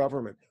filter of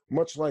government,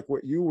 much like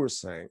what you were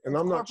saying. And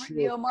I'm not Corporate sure.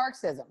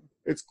 neo-Marxism.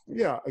 It's,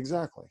 yeah,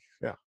 exactly.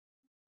 Yeah.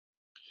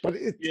 But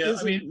it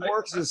isn't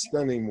Marxist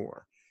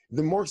anymore.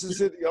 The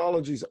Marxist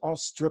ideology is all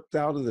stripped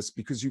out of this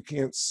because you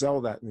can't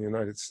sell that in the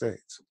United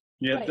States.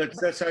 Yeah, Right.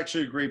 that's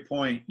actually a great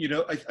point. You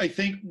know, I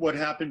think what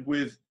happened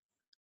with,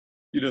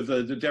 you know,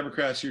 the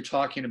Democrats you're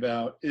talking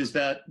about is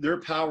that their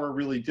power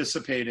really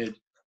dissipated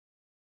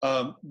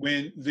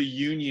when the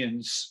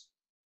unions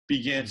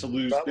began to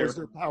lose That was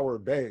their power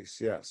base,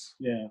 yes.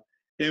 Yeah.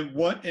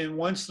 And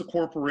once the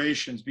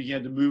corporations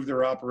began to move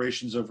their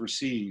operations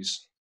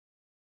overseas,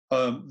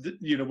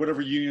 you know,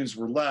 whatever unions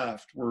were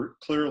left were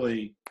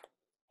clearly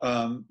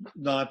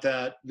not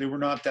that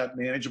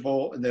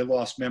manageable, and they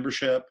lost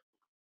membership,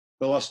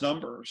 they lost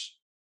numbers.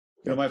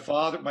 You know,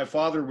 my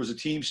father was a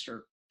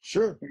Teamster.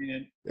 Sure.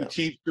 And the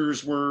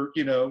Teamsters were,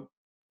 you know,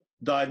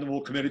 dyed in the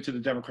wool, committed to the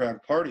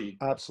Democratic Party.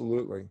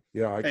 Absolutely.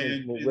 Yeah, I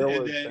came from a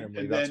railroad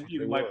family. That's what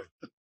you they know, were.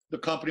 the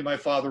company my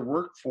father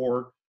worked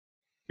for,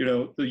 you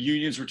know, the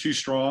unions were too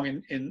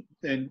strong in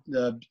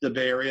the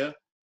Bay Area.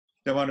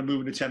 They wanted to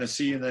move into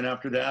Tennessee, and then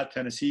after that,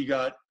 Tennessee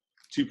got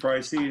too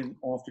pricey, and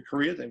off to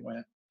Korea they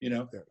went. You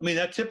know, I mean,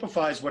 that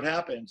typifies what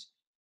happens.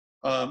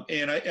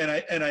 And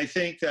I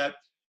think that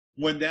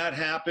when that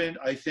happened,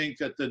 I think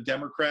that the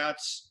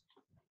Democrats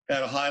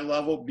at a high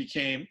level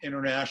became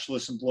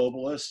internationalists and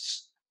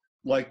globalists,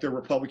 like their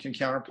Republican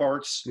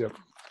counterparts. Yep.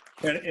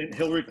 And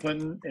Hillary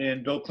Clinton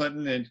and Bill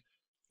Clinton and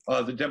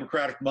the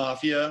Democratic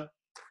mafia,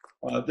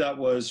 that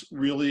was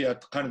really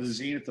at kind of the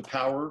zenith of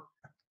power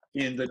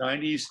in the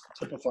 90s,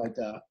 typified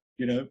that.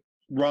 You know,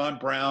 Ron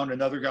Brown,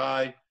 another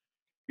guy,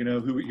 you know,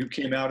 who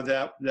came out of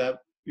that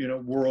you know,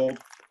 world,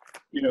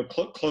 you know,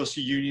 close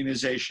to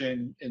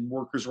unionization and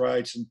workers'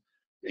 rights. And,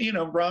 you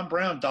know, Ron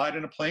Brown died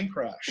in a plane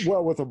crash.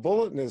 Well, with a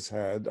bullet in his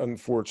head,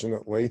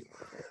 unfortunately.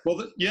 Well,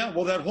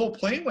 that whole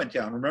plane went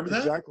down. Remember that?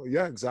 Exactly.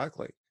 Yeah,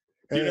 exactly.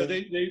 And, you know,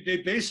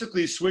 they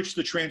basically switched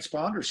the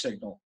transponder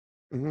signal.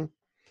 Mm-hmm.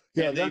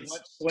 Yeah, they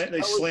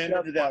slammed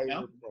into that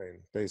mountain,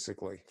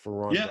 basically, for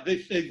Ron.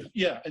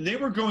 Yeah, and they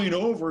were going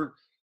over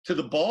to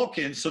the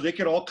Balkans so they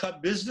could all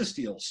cut business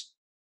deals.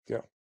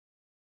 Yeah.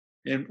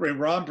 And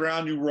Ron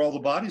Brown knew where all the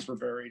bodies were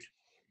buried.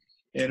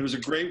 And it was a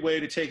great way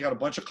to take out a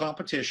bunch of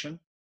competition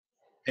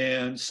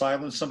and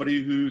silence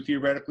somebody who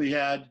theoretically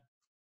had,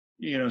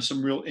 you know,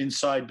 some real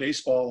inside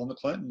baseball on the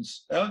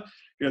Clintons. You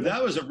know,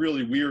 that was a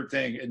really weird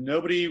thing. And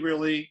nobody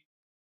really,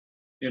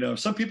 you know,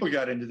 some people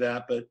got into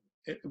that, but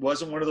it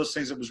wasn't one of those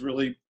things that was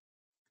really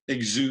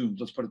exhumed,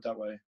 let's put it that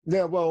way.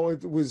 Yeah, well,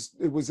 it was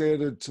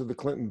added to the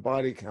Clinton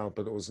body count,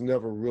 but it was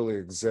never really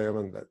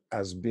examined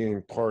as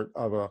being part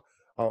of a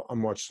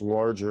much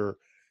larger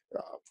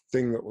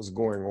thing that was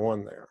going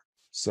on there.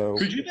 So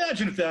could you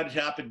imagine if that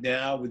had happened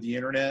now with the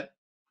internet?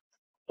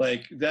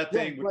 Like that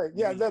thing. Yeah, right.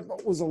 Yeah,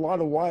 that was a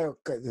lot of why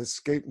it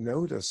escaped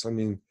notice. I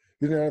mean,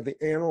 you didn't have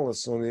the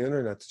analysts on the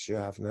internet that you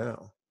have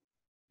now.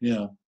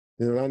 Yeah.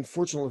 You know,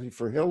 unfortunately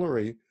for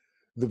Hillary,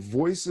 the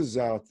voices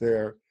out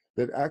there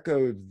that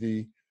echoed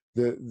the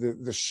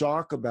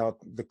shock about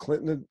the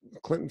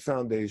Clinton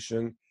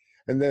Foundation,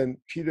 and then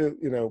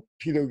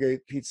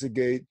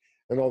Pizzagate,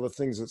 and all the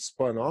things that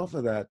spun off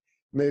of that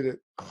made it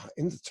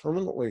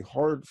indeterminately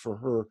hard for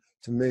her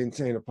to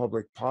maintain a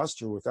public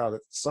posture without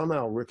it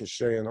somehow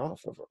ricocheting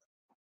off of her.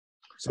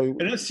 So,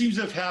 and it seems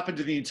to have happened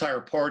to the entire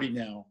party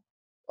now.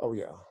 Oh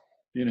yeah.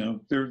 You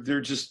know,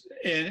 they're just,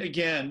 and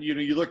again, you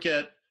know, you look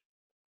at,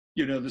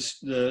 you know,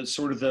 the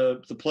sort of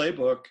the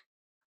playbook,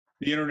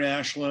 the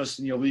internationalist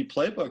and the elite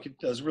playbook. It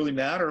doesn't really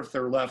matter if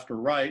they're left or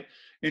right.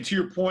 And to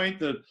your point,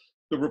 the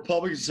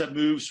Republicans have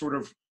moved sort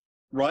of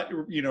right,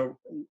 you know,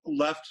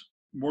 left,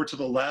 more to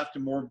the left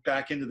and more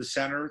back into the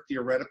center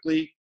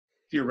theoretically.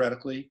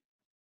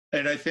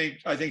 And I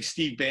think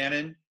Steve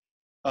Bannon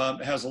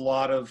has a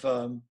lot of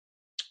I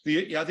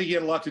think he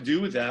had a lot to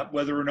do with that,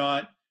 whether or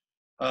not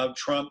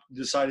Trump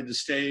decided to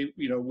stay,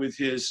 you know, with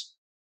his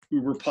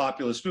uber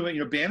populist movement.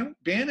 You know,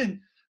 Bannon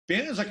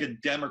is like a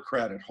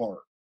Democrat at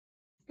heart.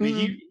 I mean,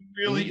 he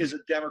really is a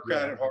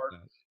Democrat at heart.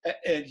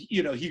 And,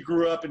 you know, he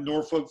grew up in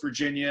Norfolk,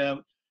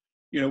 Virginia,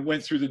 you know,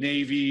 went through the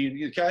Navy.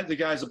 And the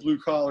guy's a blue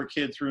collar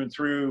kid through and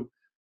through,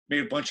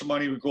 made a bunch of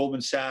money with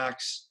Goldman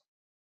Sachs.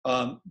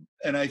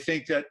 And I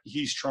think that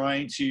he's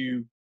trying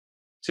to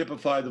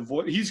typify the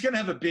voice. He's going to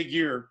have a big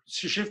year.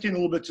 Shifting a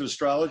little bit to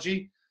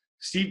astrology,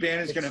 Steve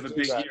Bannon's going to have a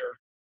big year.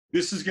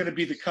 This is going to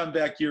be the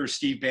comeback year of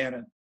Steve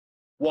Bannon.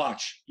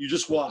 Watch. You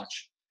just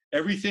watch.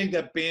 Everything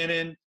that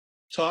Bannon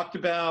talked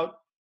about,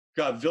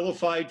 got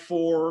vilified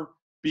for,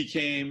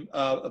 became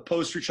a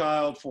poster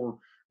child for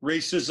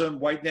racism,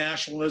 white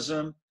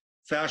nationalism,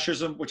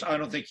 fascism, which I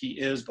don't think he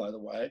is, by the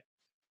way,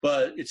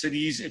 but it's an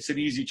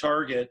easy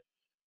target.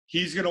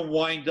 He's going to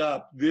wind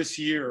up this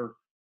year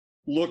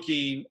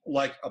looking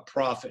like a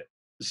prophet.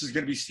 This is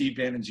going to be Steve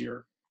Bannon's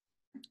year.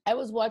 I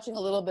was watching a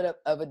little bit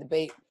of a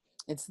debate.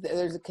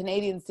 There's a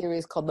Canadian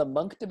series called The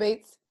Monk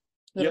Debates.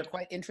 that are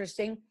quite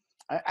interesting.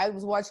 I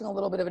was watching a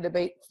little bit of a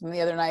debate from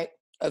the other night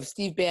of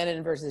Steve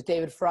Bannon versus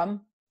David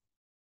Frum.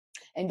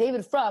 And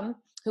David Frum,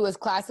 who has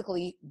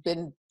classically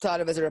been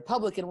thought of as a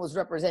Republican, was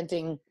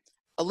representing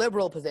a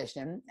liberal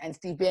position, and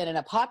Steve Bannon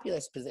a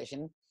populist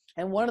position.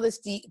 And one of the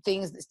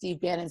things that Steve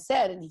Bannon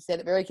said, and he said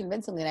it very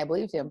convincingly, and I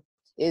believed him,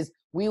 is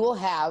we will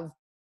have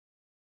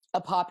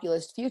a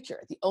populist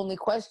future. The only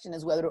question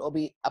is whether it will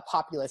be a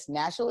populist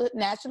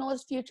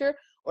nationalist future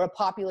or a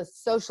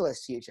populist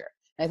socialist future.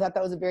 And I thought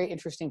that was a very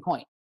interesting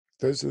point.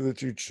 Those are the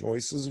two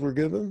choices we're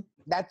given?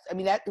 Wow.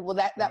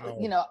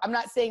 I'm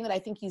not saying that I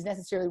think he's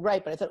necessarily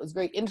right, but I thought it was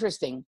very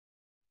interesting.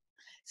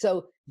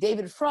 So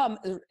David Frum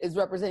is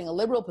representing a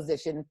liberal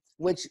position,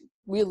 which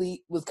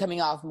really was coming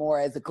off more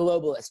as a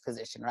globalist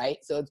position, right?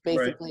 So it's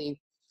basically,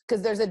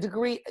 because there's a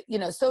degree,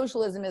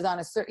 socialism is on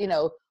a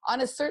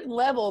certain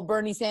level,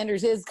 Bernie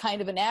Sanders is kind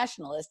of a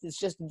nationalist. It's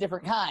just a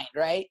different kind,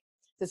 right?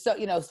 So,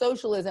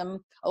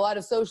 socialism, a lot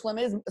of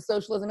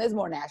socialism is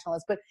more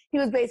nationalist, but he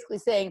was basically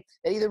saying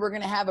that either we're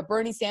going to have a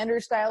Bernie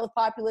Sanders style of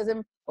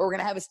populism or we're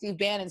going to have a Steve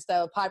Bannon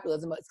style of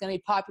populism, but it's going to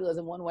be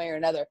populism one way or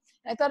another.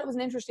 And I thought it was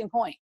an interesting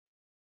point.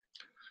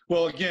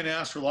 Well, again,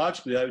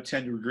 astrologically, I would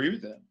tend to agree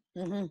with them.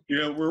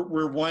 Mm-hmm.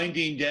 We're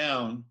winding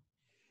down,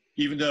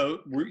 even though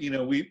we're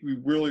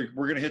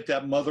going to hit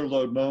that mother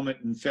lode moment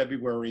in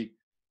February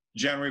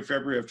of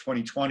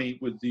 2020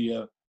 with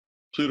the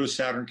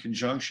Pluto-Saturn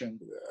conjunction.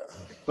 Yeah.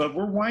 But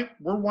we're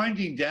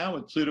winding down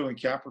with Pluto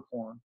and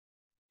Capricorn.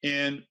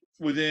 And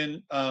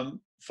within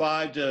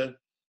 5 to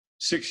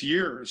 6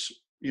 years,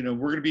 we're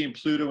going to be in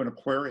Pluto and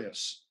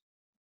Aquarius.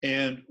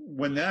 And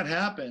when that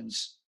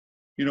happens,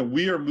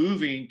 we are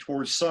moving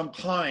towards some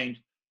kind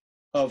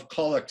of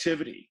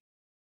collectivity.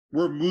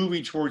 We're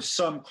moving towards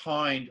some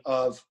kind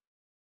of,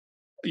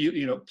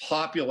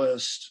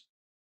 populist,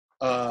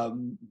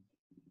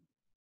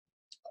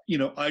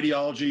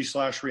 ideology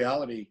 /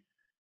 reality.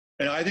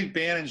 And I think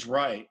Bannon's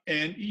right.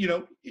 And,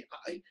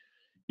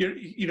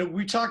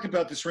 we talked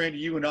about this, Randy,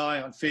 you and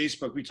I on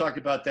Facebook. We talked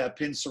about that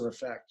pincer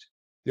effect.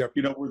 Yep.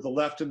 Where the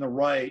left and the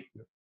right,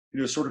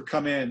 sort of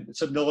come in.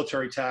 It's a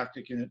military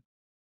tactic, and it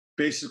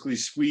basically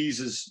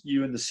squeezes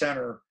you in the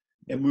center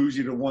and moves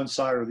you to one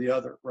side or the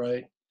other,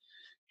 right?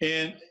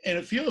 And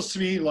it feels to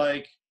me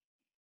like,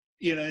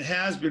 it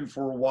has been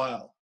for a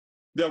while,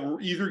 that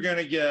we're either going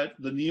to get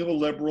the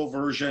neoliberal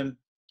version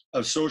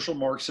of social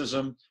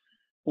Marxism,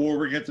 or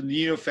we get the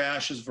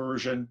neo-fascist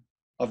version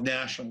of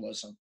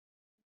nationalism,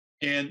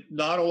 and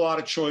not a lot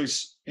of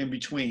choice in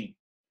between.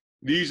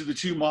 These are the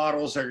two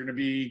models that are going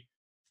to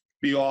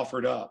be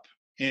offered up,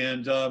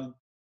 and I'm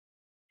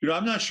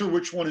not sure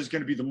which one is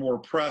going to be the more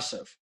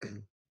oppressive.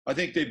 I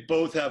think they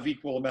both have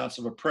equal amounts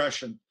of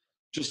oppression,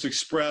 just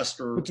expressed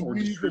or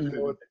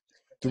distributed.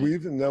 Do we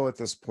even know at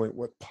this point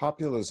what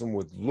populism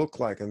would look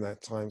like in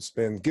that time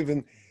span,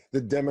 given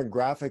the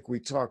demographic we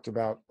talked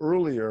about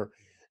earlier,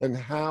 and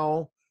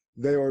how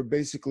they are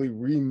basically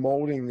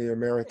remolding the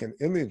American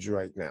image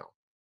right now?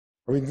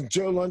 I mean,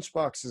 Joe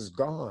Lunchbox is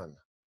gone.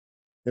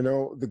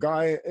 The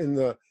guy in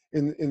the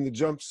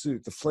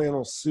jumpsuit, the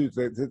flannel suit,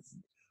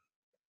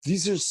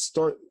 these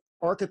are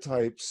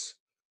archetypes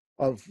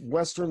of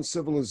Western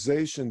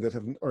civilization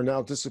that are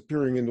now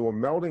disappearing into a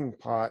melting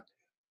pot.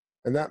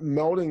 And that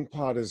melting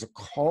pot is a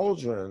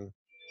cauldron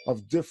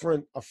of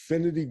different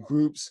affinity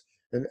groups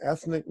and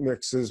ethnic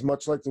mixes,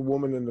 much like the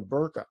woman in the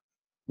burqa.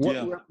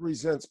 What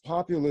represents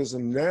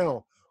populism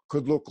now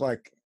could look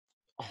like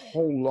a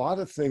whole lot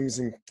of things,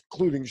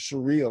 including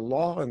Sharia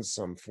law in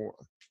some form.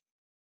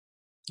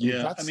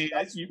 Yeah, that's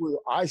where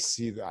I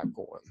see that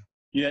going.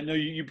 Yeah, no,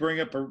 you bring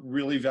up a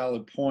really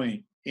valid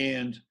point.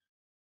 And,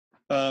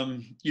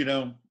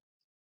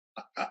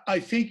 I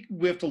think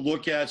we have to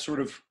look at sort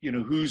of,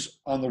 who's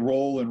on the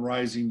roll and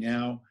rising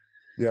now.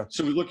 Yeah.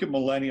 So we look at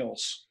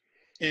millennials.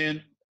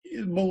 And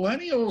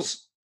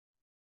millennials,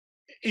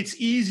 it's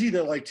easy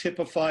to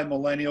typify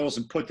millennials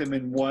and put them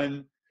in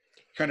one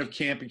kind of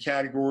camp and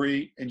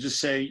category and just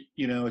say,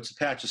 it's a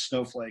patch of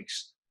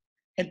snowflakes.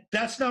 And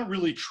that's not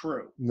really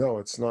true. No,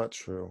 it's not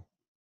true.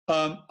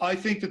 I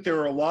think that there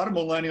are a lot of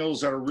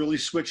millennials that are really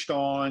switched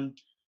on.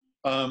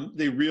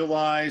 They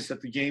realize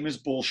that the game is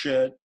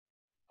bullshit.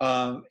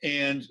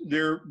 And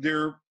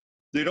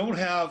they don't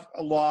have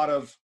a lot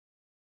of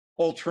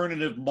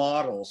alternative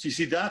models. You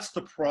see, that's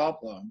the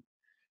problem,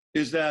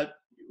 is that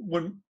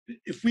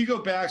if we go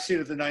back, say,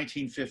 to the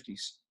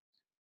 1950s,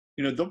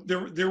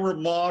 there were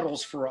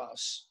models for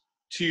us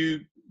to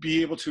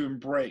be able to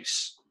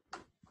embrace.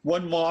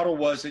 One model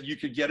was that you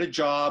could get a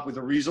job with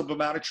a reasonable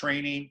amount of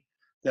training.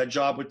 That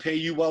job would pay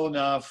you well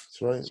enough.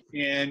 That's right.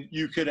 And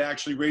you could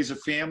actually raise a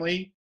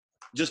family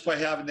just by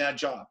having that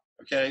job,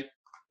 okay?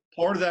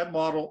 Part of that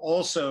model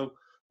also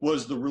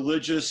was the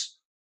religious,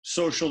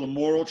 social, and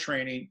moral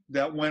training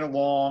that went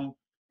along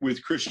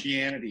with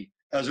Christianity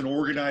as an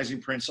organizing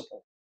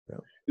principle. Yeah.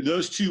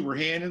 Those two were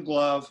hand in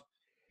glove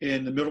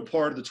in the middle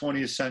part of the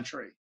 20th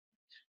century.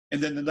 And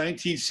then the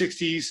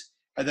 1960s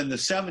and then the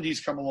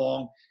 70s come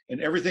along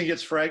and everything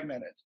gets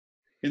fragmented.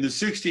 In the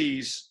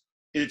 60s,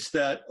 it's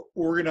that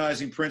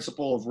organizing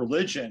principle of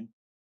religion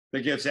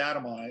that gets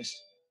atomized.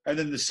 And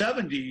then the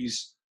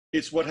 70s,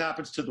 it's what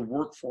happens to the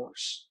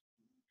workforce.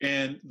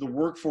 And the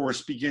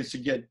workforce begins to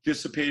get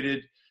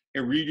dissipated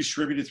and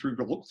redistributed through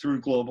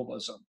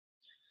globalism.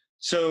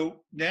 So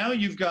now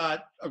you've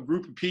got a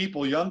group of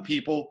people, young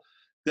people,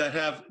 that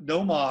have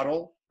no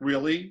model,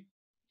 really.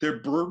 They're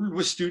burdened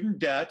with student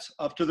debt,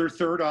 up to their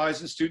third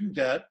eyes in student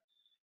debt.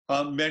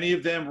 Many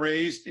of them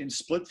raised in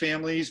split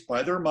families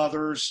by their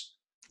mothers.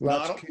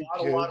 Not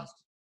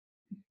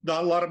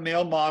a lot of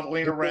male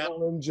modeling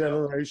around.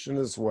 Generation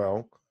as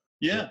well.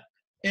 Yeah.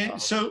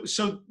 And so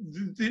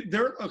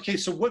they're okay.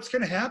 So what's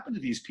going to happen to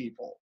these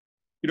people?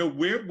 You know,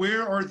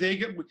 where are they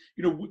getting,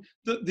 you know,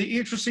 the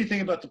interesting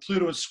thing about the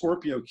Pluto and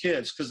Scorpio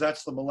kids, because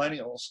that's the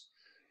millennials,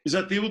 is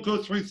that they will go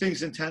through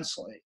things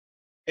intensely,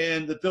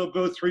 and that they'll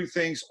go through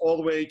things all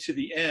the way to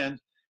the end.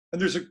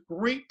 And there's a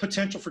great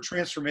potential for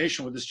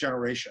transformation with this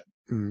generation.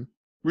 Mm-hmm.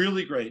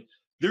 Really great.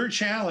 Their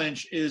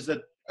challenge is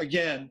that,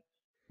 again,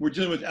 we're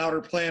dealing with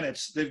outer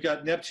planets. They've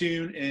got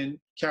Neptune in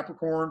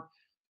Capricorn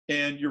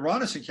and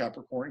Uranus in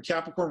Capricorn. And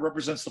Capricorn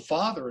represents the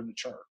father in the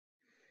chart.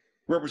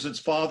 Represents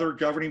father,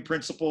 governing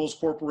principles,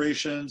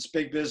 corporations,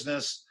 big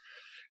business.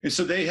 And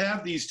so they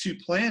have these two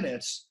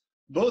planets,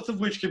 both of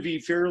which can be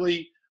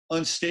fairly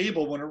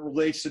unstable when it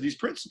relates to these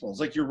principles.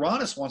 Like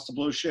Uranus wants to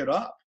blow shit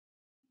up,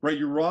 right?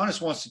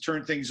 Uranus wants to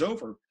turn things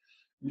over.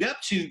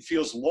 Neptune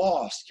feels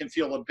lost, can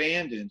feel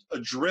abandoned,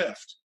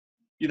 adrift.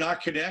 You're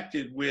not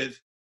connected with,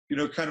 you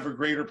know, kind of a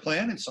greater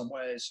plan in some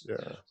ways.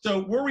 Yeah.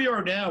 So where we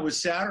are now with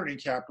Saturn in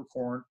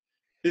Capricorn,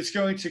 it's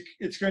going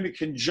to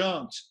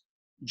conjunct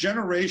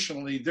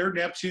generationally their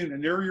Neptune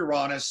and their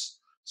Uranus.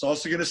 It's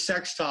also going to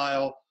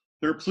sextile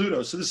their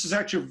Pluto. So this is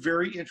actually a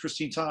very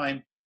interesting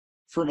time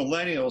for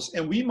millennials,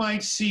 and we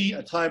might see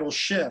a tidal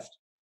shift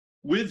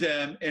with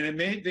them. And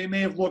they may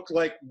have looked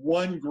like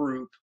one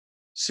group,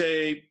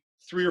 say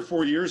 3 or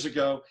 4 years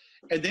ago,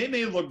 and they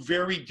may look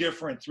very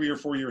different 3 or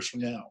 4 years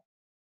from now.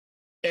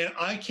 And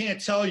I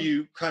can't tell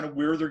you kind of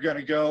where they're going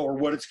to go or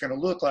what it's going to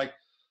look like,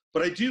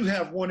 but I do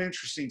have one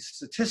interesting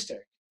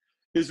statistic,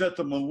 is that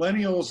the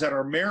millennials that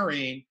are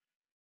marrying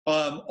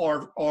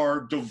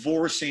are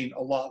divorcing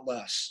a lot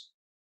less.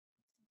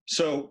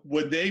 So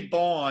when they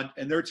bond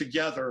and they're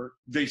together,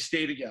 they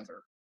stay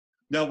together.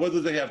 Now, whether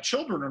they have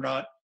children or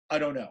not, I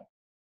don't know.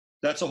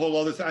 That's a whole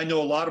other thing. I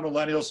know a lot of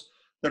millennials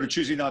that are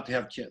choosing not to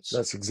have kids.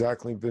 That's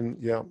exactly been,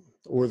 yeah.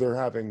 Or they're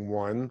having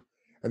one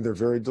and they're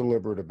very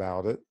deliberate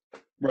about it.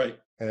 Right.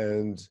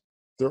 And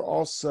they're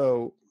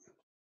also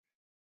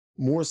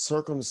more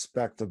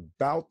circumspect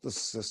about the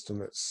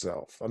system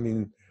itself. I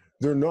mean,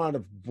 they're not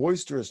a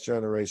boisterous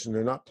generation.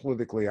 They're not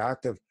politically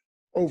active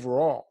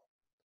overall.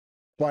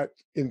 But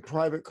in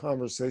private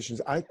conversations,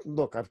 I've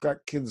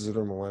got kids that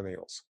are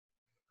millennials.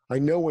 I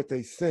know what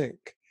they think.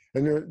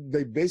 And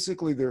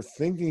their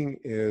thinking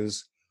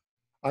is,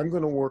 I'm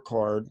going to work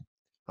hard.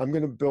 I'm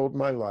going to build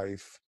my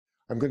life.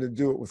 I'm going to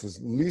do it with the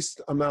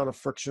least amount of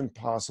friction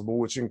possible,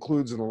 which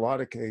includes, in a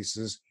lot of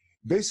cases,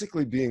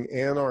 basically being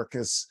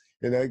anarchists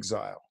in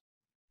exile.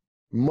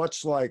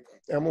 Much like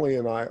Emily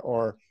and I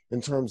are,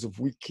 in terms of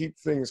we keep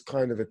things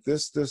kind of at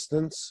this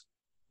distance,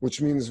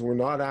 which means we're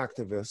not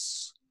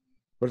activists,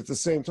 but at the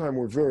same time,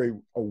 we're very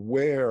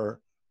aware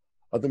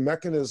of the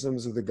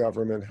mechanisms of the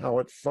government, how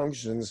it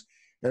functions,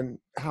 and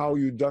how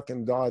you duck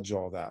and dodge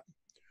all that,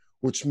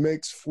 which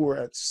makes for,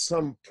 at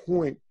some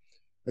point,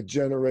 a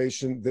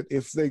generation that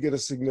if they get a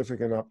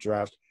significant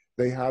updraft,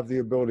 they have the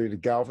ability to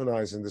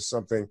galvanize into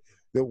something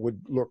that would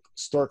look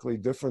starkly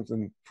different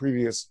than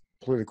previous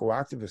political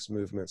activist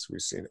movements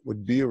we've seen. It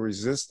would be a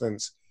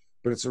resistance,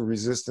 but it's a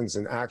resistance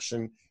in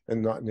action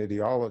and not in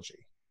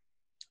ideology.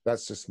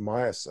 That's just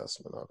my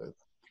assessment of it.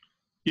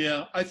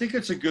 Yeah, I think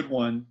it's a good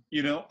one.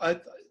 You know,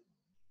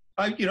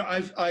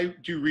 I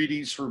do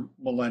readings for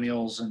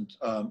millennials,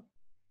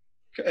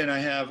 and I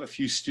have a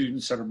few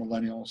students that are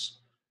millennials.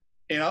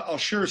 And I'll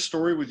share a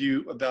story with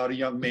you about a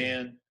young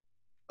man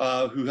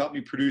who helped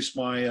me produce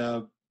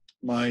my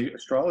my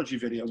astrology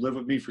video. Lived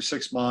with me for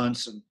 6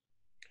 months, and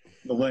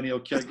millennial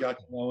kid, got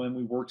to know him.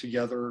 We worked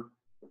together,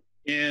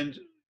 and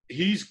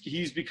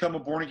he's become a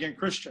born again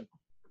Christian.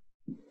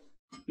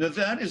 Now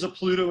that is a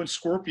Pluto and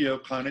Scorpio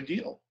kind of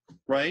deal,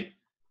 right?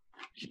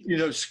 You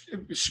know,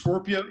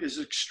 Scorpio is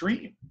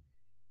extreme.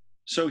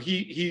 So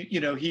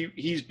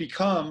he's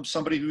become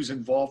somebody who's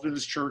involved in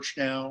his church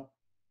now,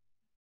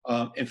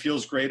 and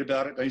feels great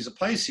about it. Now he's a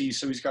Pisces,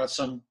 so he's got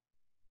some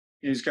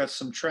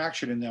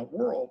traction in that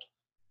world.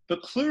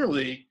 But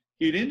clearly,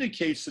 it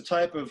indicates the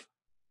type of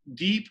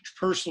deep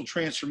personal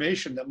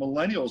transformation that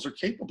millennials are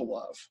capable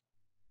of.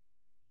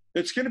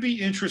 It's going to be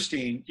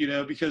interesting, you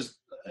know, because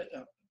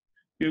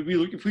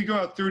if we go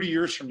out 30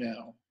 years from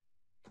now,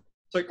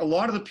 it's like a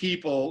lot of the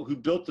people who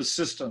built the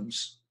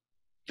systems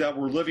that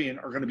we're living in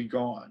are going to be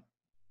gone.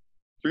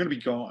 They're going to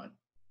be gone.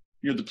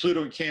 You know, the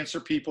Pluto and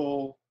Cancer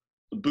people,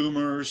 the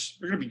boomers,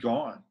 they're going to be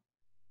gone.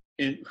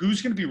 And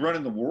who's going to be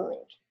running the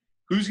world?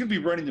 Who's going to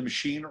be running the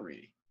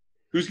machinery?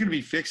 Who's going to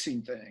be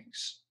fixing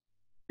things?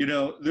 You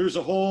know, there's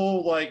a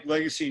whole like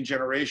legacy and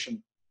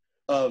generation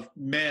of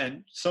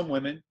men, some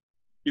women,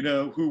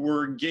 who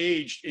were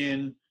engaged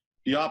in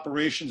the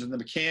operations and the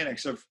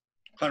mechanics of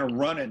kind of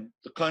running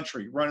the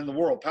country, running the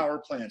world, power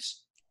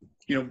plants.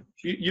 You know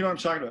what I'm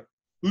talking about.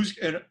 Who's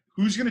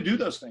going to do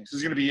those things?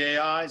 Is it going to be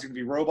AI? Is it going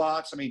to be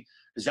robots? I mean,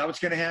 is that what's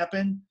going to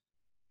happen?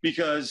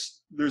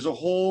 Because there's a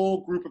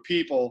whole group of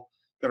people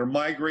that are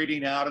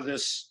migrating out of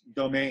this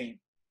domain.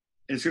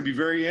 And it's going to be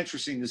very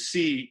interesting to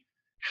see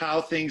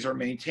how things are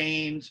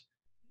maintained,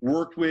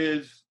 worked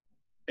with,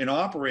 and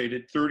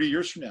operated 30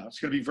 years from now. It's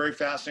going to be very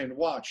fascinating to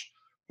watch.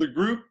 The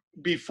group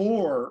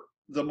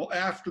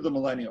after the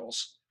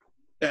millennials,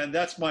 and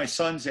that's my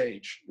son's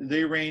age,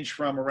 they range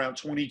from around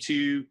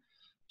 22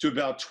 to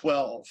about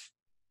 12.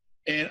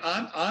 And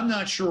I'm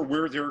not sure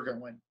where they're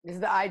going. This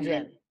is the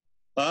iGen.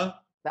 Huh?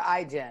 The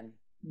iGen.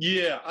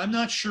 Yeah, I'm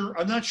not sure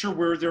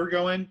where they're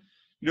going.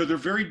 They're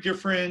very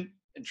different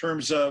in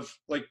terms of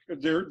like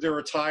their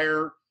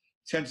attire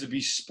tends to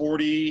be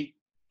sporty.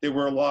 They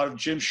wear a lot of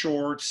gym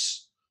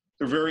shorts.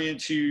 They're very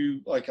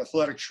into like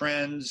athletic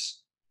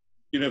trends.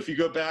 If you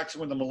go back to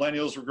when the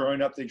millennials were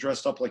growing up, they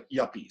dressed up like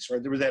yuppies,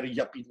 right? They had a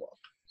yuppie look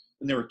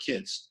when they were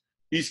kids.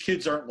 These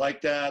kids aren't like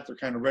that. They're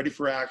kind of ready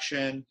for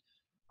action.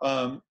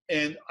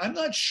 And I'm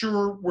not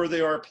sure where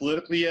they are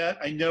politically yet.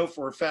 I know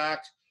for a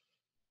fact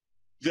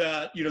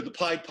that, the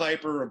Pied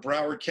Piper of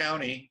Broward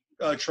County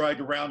tried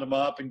to round them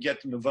up and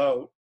get them to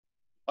vote.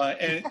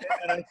 And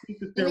I think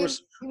that there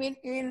was... You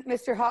mean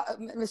Mr.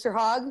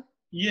 Hogg?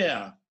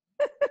 Yeah.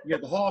 Yeah,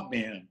 the Hog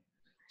Man.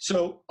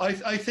 So I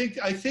think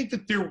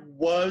that there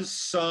was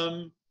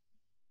some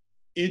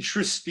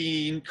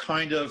interesting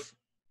kind of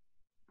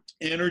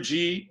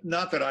energy,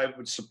 not that I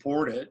would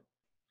support it,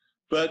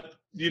 but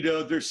they're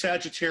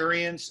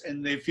Sagittarians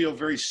and they feel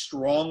very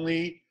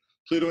strongly,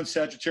 Pluto and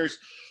Sagittarius,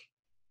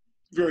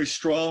 very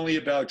strongly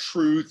about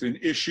truth and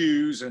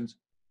issues. And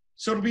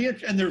so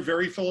and they're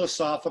very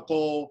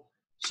philosophical.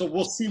 So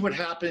we'll see what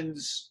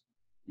happens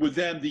with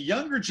them. The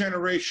younger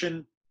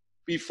generation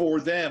before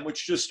them,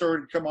 which just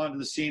started to come onto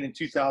the scene in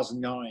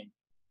 2009.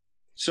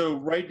 So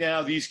right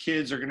now, these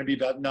kids are going to be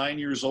about 9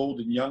 years old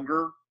and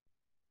younger.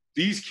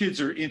 These kids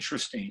are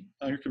interesting.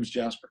 Oh, here comes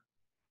Jasper.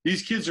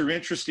 These kids are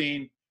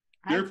interesting.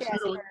 They're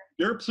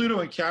Pluto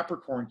and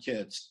Capricorn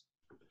kids,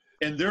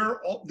 and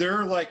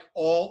they're like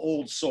all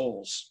old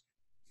souls.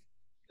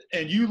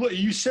 And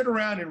you sit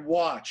around and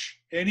watch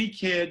any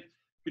kid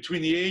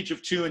between the age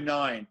of 2 and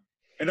 9,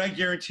 and I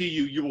guarantee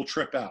you will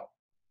trip out.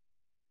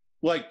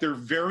 Like they're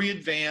very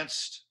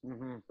advanced,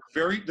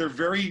 they're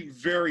very,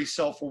 very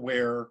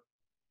self-aware,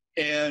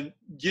 and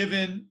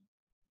given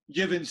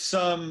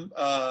some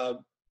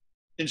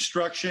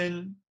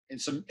instruction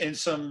and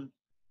some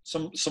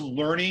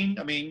learning.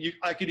 I mean,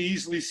 I could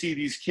easily see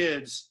these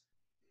kids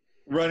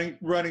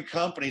running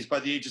companies by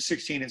the age of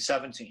 16 and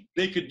 17.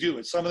 They could do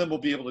it. Some of them will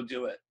be able to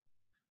do it.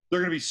 They're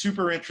going to be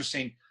super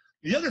interesting.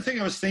 The other thing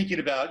I was thinking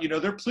about,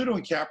 they're Pluto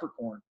and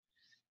Capricorn,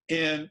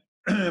 and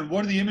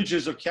one of the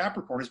images of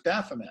Capricorn is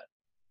Baphomet,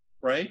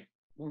 right?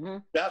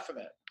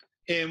 Baphomet.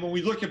 And when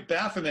we look at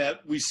Baphomet,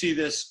 we see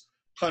this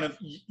kind of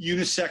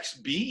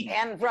unisex being.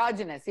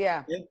 Androgynous,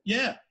 yeah.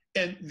 Yeah.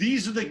 And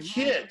these are the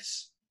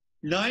kids,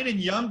 9 and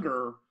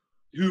younger,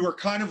 who are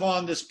kind of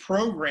on this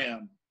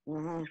program,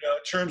 in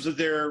terms of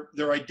their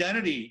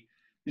identity.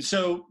 And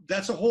so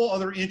that's a whole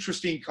other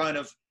interesting kind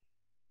of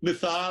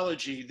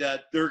mythology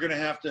that they're going to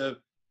have to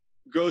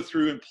go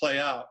through and play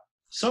out.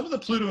 Some of the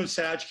Pluto and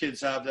Sag kids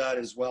have that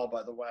as well,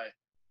 by the way.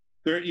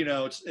 They're,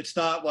 it's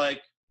not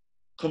like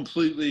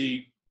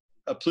completely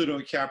a Pluto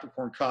and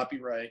Capricorn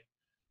copyright.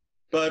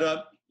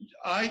 But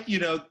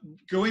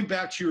going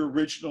back to your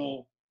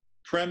original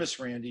premise,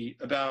 Randy,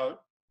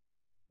 about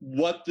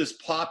what this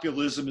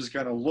populism is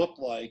going to look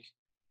like,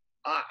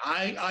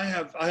 I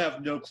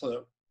have no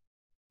clue.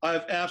 I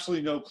have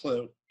absolutely no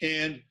clue.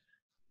 And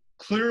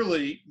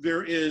clearly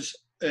there is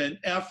an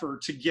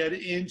effort to get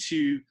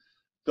into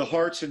the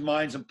hearts and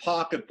minds and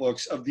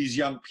pocketbooks of these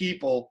young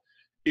people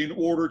in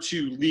order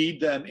to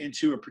lead them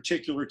into a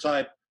particular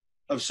type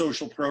of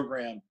social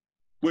program,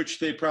 which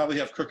they probably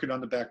have cooking on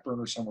the back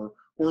burner somewhere,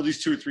 or at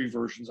least 2 or 3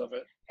 versions of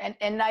it.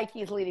 And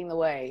Nike's leading the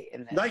way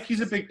in this.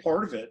 Nike's a big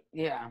part of it.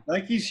 Yeah.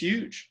 Nike's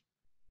huge.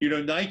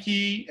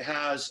 Nike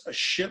has a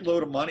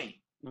shitload of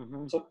money.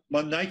 So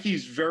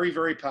Nike's very,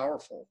 very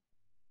powerful.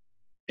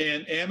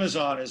 And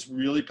Amazon is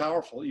really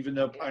powerful, even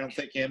though I don't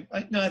think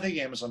I think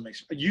Amazon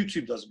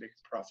YouTube doesn't make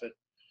a profit.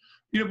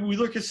 But we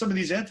look at some of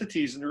these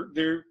entities and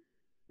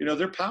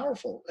they're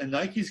powerful, and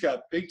Nike's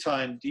got big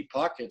time deep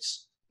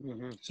pockets.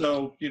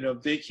 So,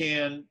 they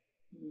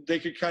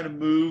could kind of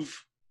move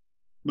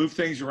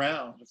things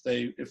around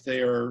if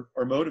they are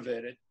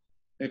motivated.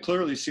 It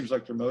clearly seems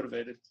like they're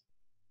motivated.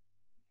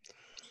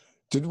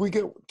 Did we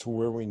get to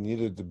where we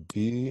needed to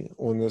be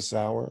on this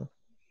hour?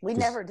 We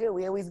never do.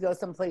 We always go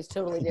someplace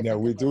totally different. Yeah,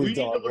 we do. We need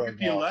to look at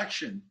the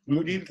election.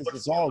 Because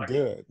it's all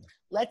good.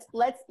 Let's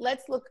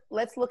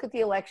look at the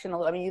election.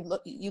 I mean,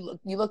 you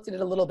looked at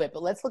it a little bit,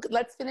 but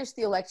let's finish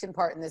the election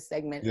part in this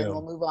segment, and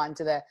we'll move on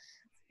to the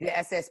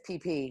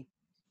SSPP.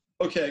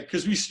 Okay,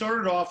 because we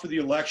started off with the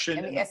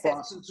election and the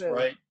process,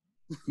 right?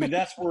 I mean,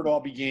 that's where it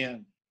all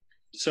began.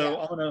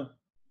 So yeah.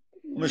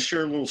 I'm going to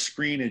share a little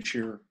screenage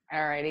here.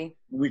 All righty.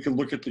 We can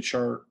look at the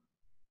chart.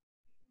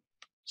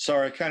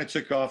 Sorry, I kind of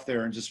took off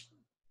there and just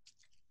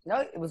No,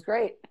 it was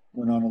great.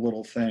 went on a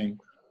little thing.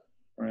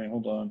 All right,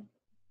 hold on.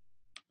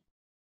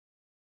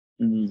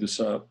 Let me move this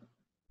up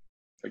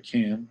if I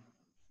can.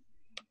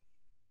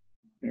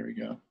 There we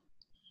go.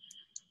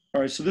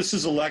 All right, so this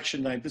is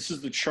election night. This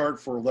is the chart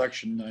for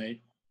election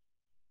night.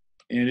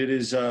 And it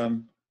is,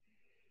 you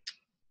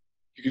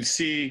can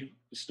see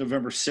it's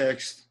November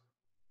 6th.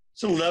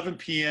 It's 11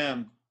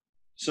 p.m.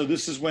 So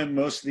this is when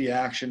most of the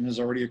action has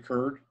already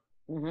occurred,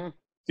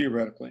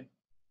 theoretically.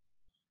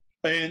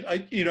 And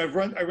I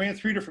ran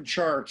 3 different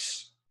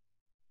charts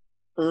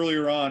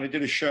earlier on. I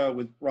did a show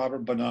with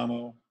Robert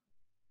Bonamo,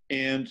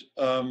 and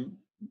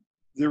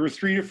there were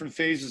 3 different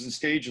phases and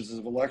stages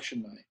of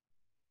election night.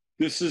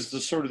 This is the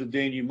sort of the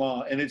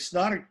denouement, and it's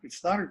not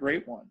a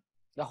great one.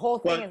 The whole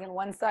thing is in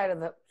one side of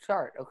the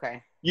chart.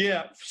 Okay.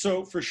 Yeah,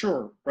 so for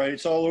sure, right?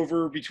 It's all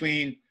over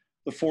between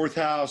the 4th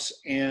house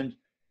and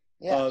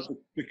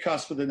the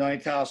cusp of the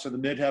 9th house or the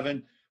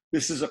midheaven.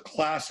 This is a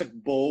classic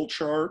bull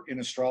chart in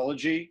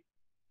astrology.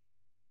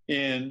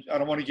 And I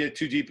don't want to get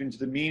too deep into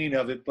the meaning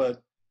of it,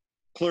 but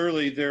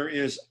clearly there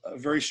is a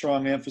very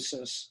strong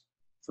emphasis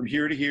from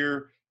here to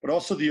here, but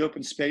also the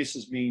open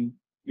spaces mean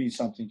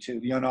something too,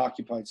 the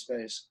unoccupied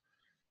space.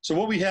 So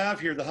what we have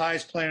here, the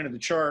highest planet of the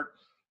chart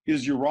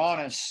is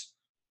Uranus,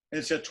 and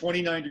it's at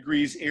 29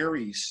 degrees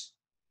Aries,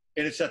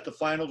 and it's at the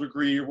final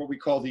degree, or what we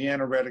call the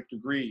anaretic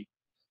degree.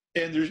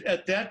 And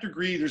at that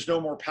degree, there's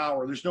no more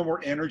power, there's no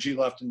more energy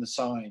left in the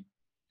sign.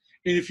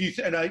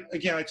 And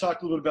I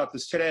talked a little bit about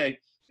this today.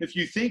 If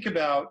you think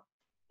about,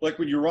 like,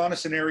 when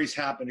Uranus and Aries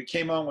happened, it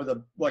came on with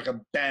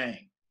a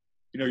bang.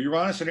 You know,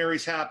 Uranus and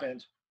Aries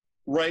happened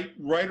right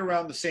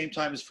around the same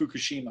time as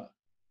Fukushima.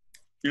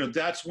 You know,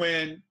 that's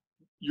when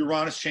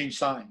Uranus changed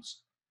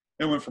signs.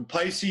 It went from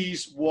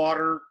Pisces,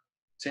 water,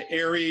 to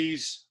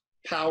Aries,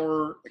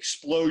 power,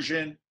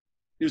 explosion.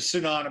 It was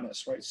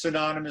synonymous, right?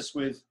 Synonymous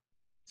with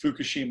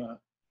Fukushima.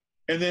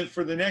 And then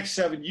for the next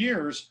 7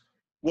 years,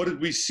 what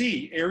did we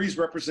see? Aries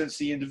represents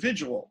the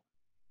individual.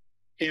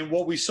 And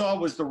what we saw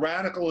was the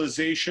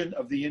radicalization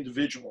of the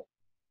individual.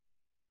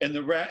 And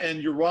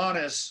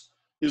Uranus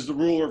is the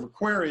ruler of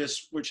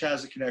Aquarius, which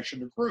has a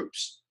connection to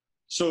groups.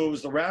 So it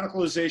was the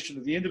radicalization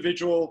of the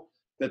individual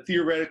that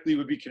theoretically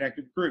would be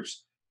connected to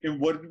groups. And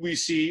what did we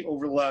see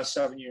over the last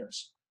 7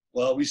 years?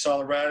 Well, we saw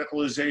the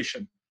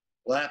radicalization.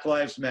 Black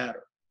Lives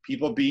Matter,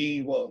 people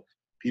being woke,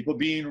 people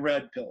being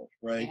red-pilled,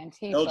 right?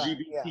 Antifa,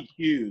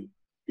 LGBTQ,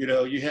 you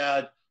know, you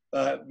had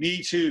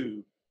Me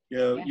Too, you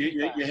know,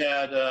 you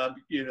had, the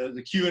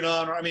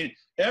QAnon. I mean,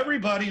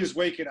 everybody is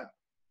waking up.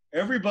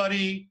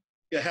 Everybody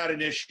had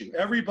an issue.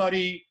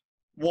 Everybody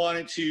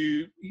wanted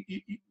to,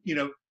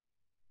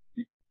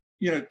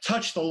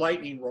 touch the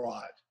lightning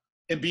rod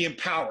and be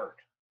empowered,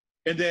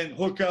 and then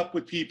hook up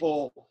with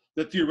people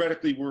that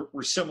theoretically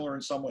were similar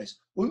in some ways.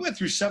 Well, we went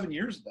through 7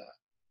 years of that.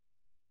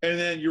 And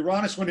then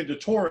Uranus went into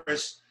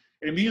Taurus,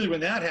 and immediately when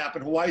that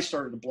happened, Hawaii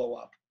started to blow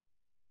up.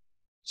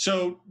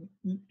 So,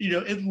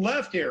 it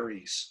left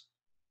Aries.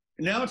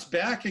 And now it's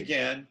back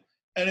again,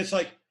 and it's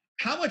like,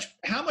 how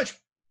much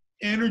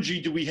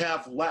energy do we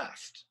have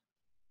left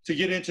to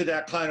get into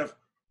that kind of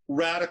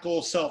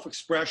radical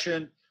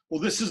self-expression?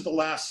 Well, this is the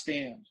last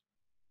stand.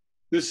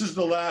 This is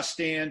the last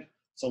stand.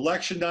 It's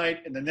election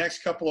night in the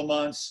next couple of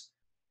months,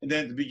 and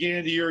then at the beginning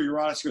of the year,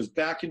 Uranus goes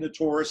back into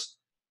Taurus,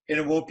 and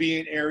it won't be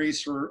in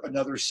Aries for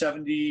another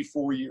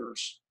 74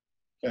 years.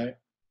 Okay,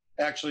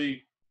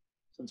 actually,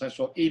 sometimes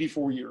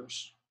 84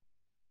 years.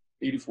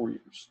 84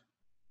 years.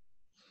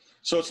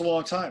 So it's a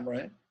long time,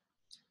 right?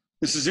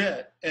 This is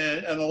it.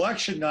 And an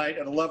election night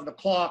at 11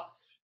 o'clock,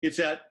 it's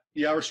at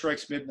the hour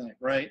strikes midnight,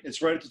 right?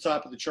 It's right at the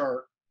top of the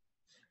chart.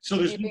 So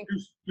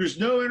there's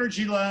no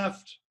energy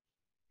left,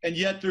 and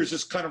yet there's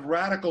this kind of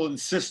radical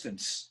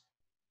insistence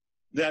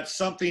that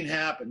something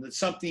happened, that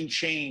something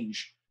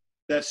changed,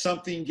 that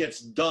something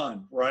gets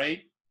done,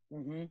 right?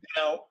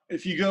 Now,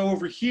 if you go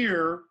over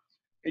here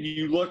and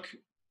you look,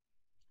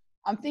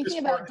 I'm thinking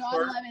about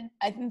Don Lemon.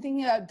 I've been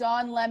thinking about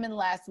Don Lemon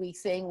last week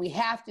saying we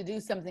have to do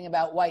something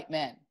about white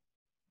men.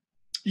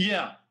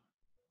 Yeah.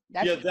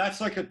 That's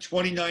like a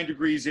 29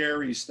 degrees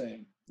Aries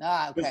thing.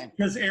 Ah, okay.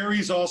 Because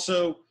Aries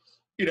also,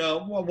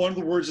 one of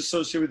the words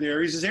associated with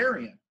Aries is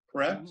Aryan,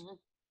 correct?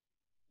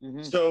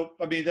 So,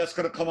 I mean, that's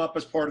going to come up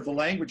as part of the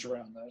language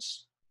around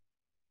this.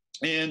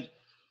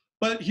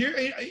 But here,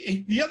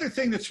 the other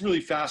thing that's really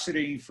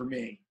fascinating for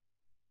me,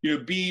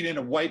 being in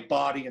a white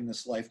body in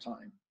this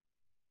lifetime,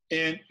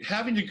 and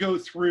having to go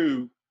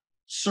through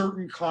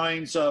certain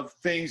kinds of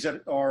things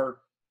that are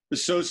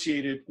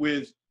associated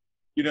with,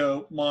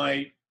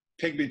 my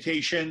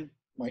pigmentation,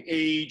 my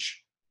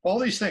age, all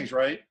these things,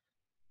 right?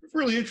 It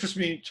really interests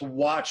me to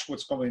watch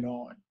what's going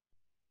on.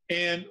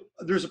 And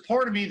there's a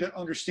part of me that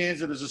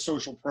understands it as a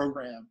social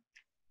program.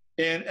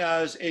 And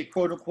as a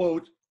quote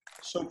unquote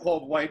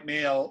so-called white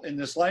male in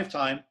this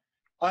lifetime,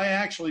 I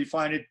actually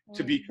find it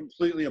to be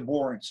completely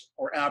abhorrent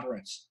more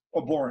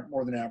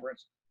than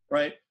aberrant,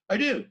 right? I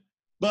do.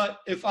 But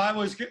if I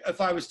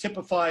was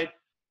typified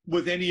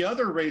with any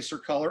other race or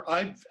color,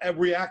 I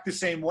react the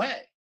same way.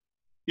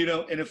 You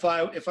know, and if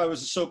I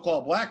was a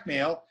so-called black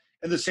male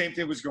and the same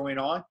thing was going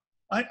on,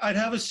 I'd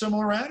have a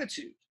similar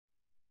attitude.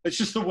 It's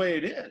just the way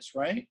it is,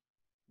 right?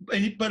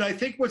 But I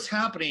think what's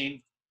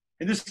happening,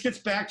 and this gets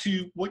back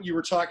to what you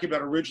were talking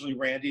about originally,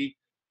 Randy,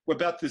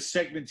 about the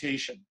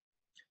segmentation.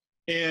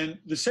 And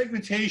the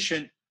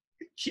segmentation,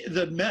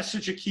 the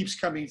message that keeps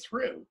coming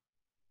through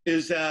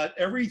is that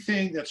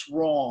everything that's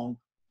wrong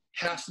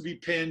has to be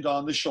pinned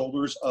on the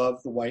shoulders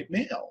of the white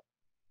male.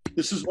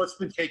 This is what's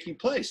been taking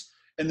place.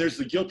 And there's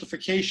the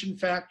guiltification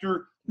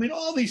factor. I mean,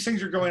 all these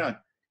things are going on.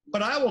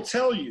 But I will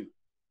tell you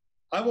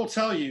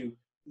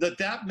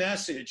that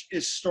message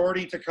is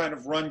starting to kind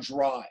of run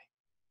dry.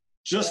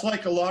 Just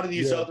like a lot of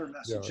these other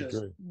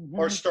messages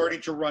are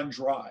starting to run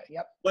dry.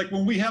 Yep. Like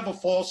when we have a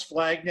false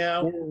flag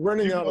now. We're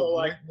running out of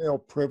white male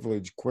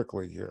privilege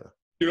quickly here.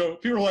 You know,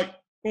 people are like,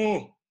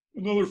 oh,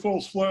 another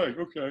false flag.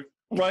 Okay.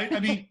 Right? I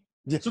mean,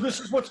 so this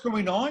is what's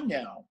going on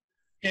now.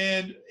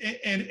 And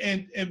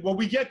when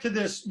we get to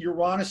this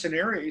Uranus and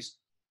Aries,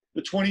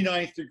 the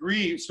 29th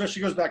degree,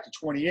 especially goes back to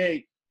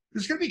 28,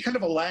 there's going to be kind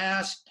of a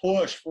last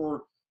push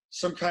for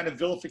some kind of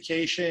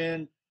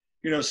vilification,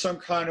 you know, some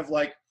kind of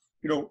like,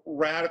 you know,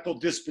 radical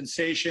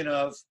dispensation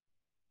of,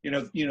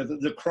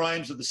 the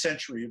crimes of the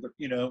century, or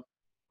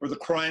the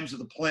crimes of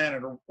the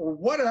planet, or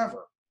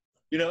whatever,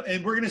 you know,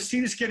 and we're going to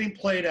see this getting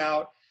played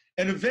out.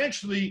 And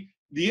eventually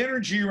the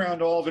energy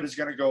around all of it is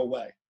going to go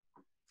away.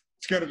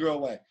 It's going to go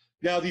away.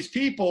 Now, these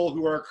people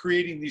who are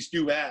creating these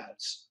new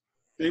ads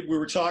that we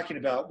were talking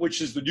about, which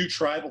is the new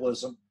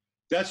tribalism,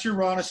 that's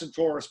Uranus and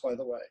Taurus, by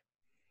the way.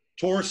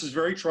 Taurus is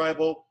very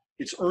tribal.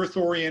 It's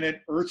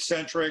earth-oriented,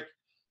 earth-centric.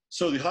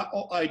 So the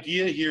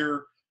idea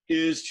here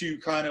is to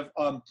kind of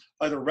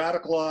either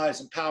radicalize,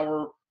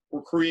 empower,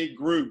 or create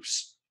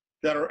groups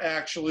that are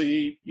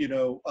actually,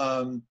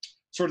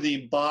 sort of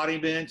the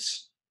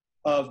embodiments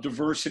of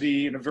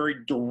diversity in a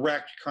very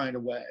direct kind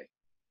of way.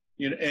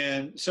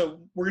 And so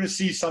we're going to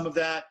see some of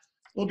that.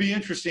 It'll be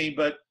interesting,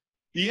 but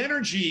the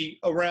energy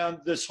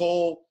around this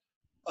whole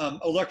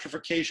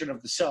electrification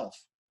of the self,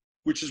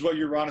 which is what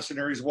Uranus and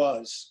Aries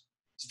was,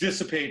 it's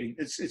dissipating.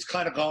 It's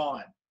kind of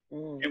gone.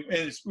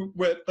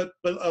 But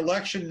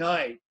election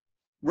night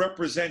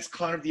represents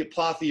kind of the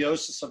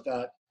apotheosis of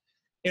that.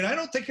 And I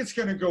don't think it's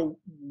going to go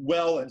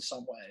well in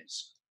some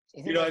ways.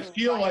 I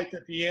feel like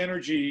that the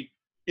energy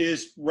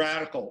is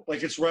radical.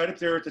 Like it's right up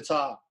there at the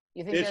top.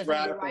 You think it's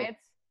radical.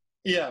 Riots?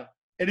 Yeah.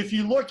 And if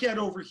you look at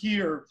over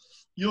here,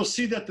 you'll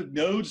see that the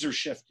nodes are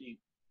shifting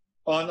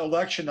on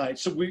election night.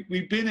 So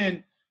we've been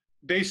in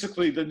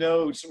basically the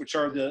nodes, which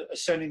are the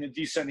ascending and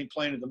descending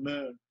plane of the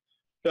moon.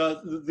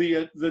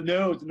 The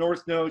node, the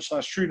north node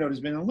 / true node, has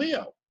been in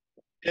Leo.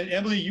 And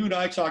Emily, you and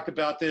I talked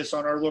about this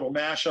on our little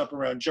mashup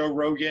around Joe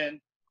Rogan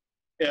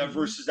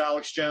versus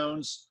Alex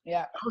Jones.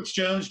 Yeah. Alex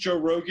Jones, Joe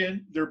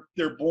Rogan,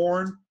 they're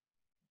born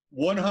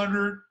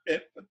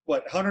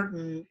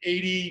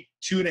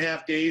 182 and a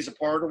half days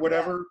apart or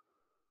whatever. Yeah.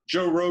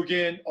 Joe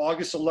Rogan,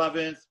 August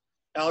 11th,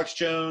 Alex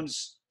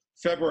Jones,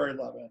 February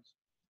 11th.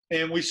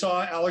 And we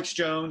saw Alex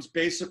Jones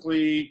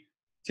basically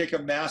take a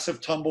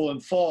massive tumble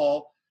and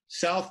fall.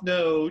 South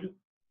Node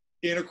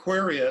in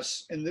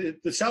Aquarius, and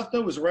the South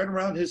Node was right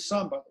around his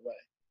sun, by the way.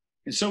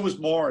 And so was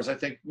Mars, I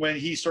think, when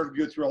he started to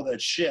go through all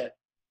that shit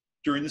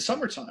during the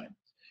summertime.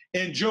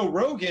 And Joe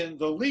Rogan,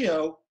 the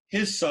Leo,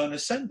 his sun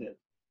ascended.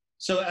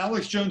 So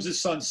Alex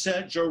Jones's sun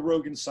set, Joe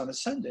Rogan's sun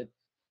ascended.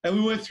 And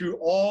we went through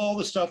all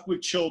the stuff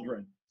with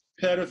children,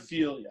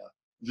 pedophilia,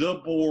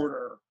 the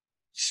border,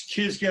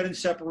 kids getting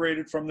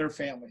separated from their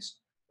families,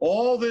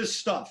 all this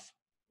stuff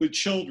with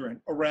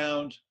children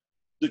around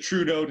the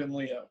true node in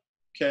Leo,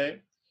 okay?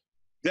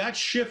 That's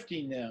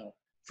shifting now.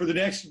 For the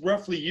next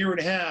roughly year and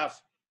a half,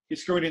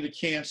 it's going into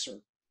Cancer.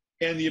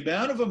 And the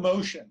amount of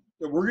emotion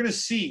that we're going to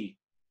see,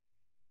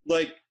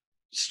 like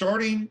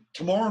starting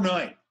tomorrow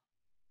night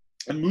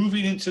and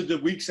moving into the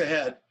weeks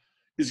ahead,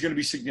 is going to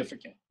be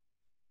significant.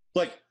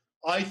 Like,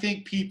 I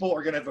think people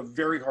are going to have a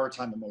very hard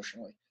time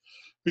emotionally.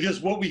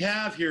 Because what we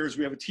have here is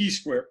we have a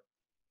T-square,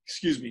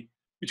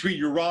 between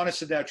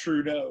Uranus and that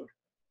true node.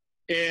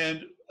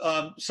 And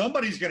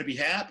somebody's going to be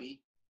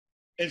happy,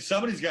 and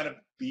somebody's going to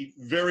be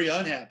very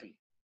unhappy.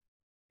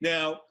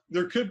 Now,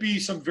 there could be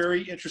some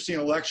very interesting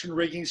election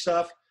rigging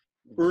stuff.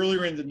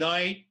 Earlier in the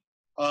night,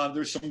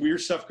 there's some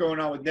weird stuff going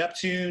on with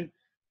Neptune.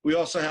 We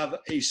also have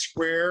a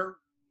square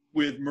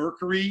with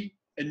Mercury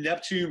and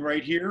Neptune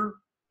right here.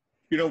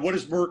 What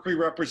does Mercury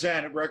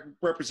represent? It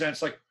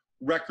represents like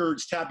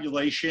records,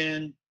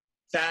 tabulation,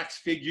 facts,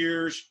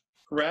 figures,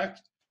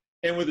 correct?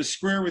 And with a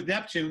square with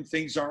Neptune,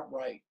 things aren't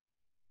right.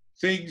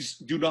 Things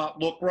do not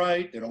look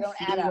right. They don't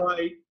feel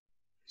right.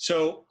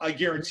 So I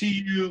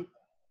guarantee you,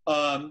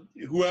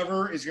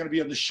 whoever is going to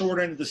be on the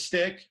short end of the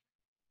stick,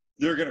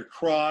 they're going to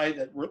cry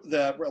that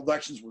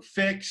elections were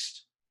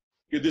fixed.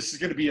 This is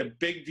going to be a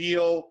big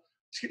deal.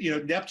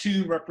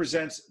 Neptune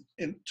represents,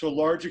 to a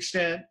large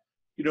extent,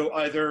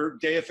 either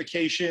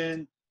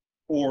deification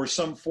or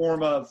some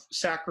form of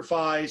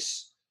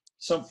sacrifice,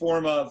 some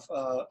form of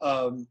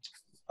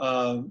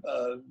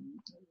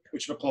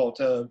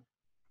whatchamacallit,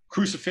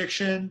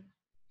 crucifixion.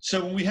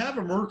 So when we have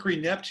a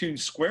Mercury-Neptune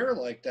square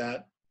like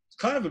that, it's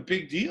kind of a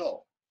big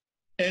deal.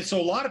 And so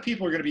a lot of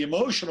people are going to be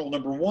emotional,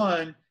 number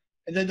one,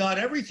 and then not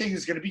everything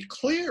is going to be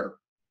clear.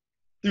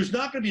 There's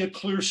not going to be a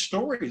clear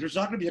story. There's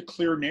not going to be a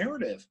clear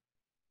narrative.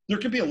 There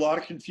could be a lot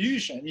of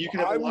confusion. You could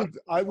have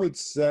I would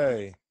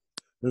say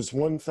there's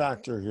one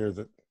factor here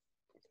that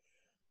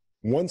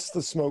once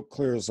the smoke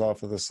clears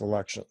off of this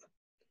election,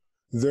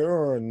 there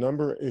are a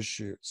number of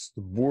issues,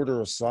 the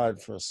border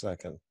aside for a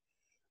second,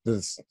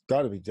 that's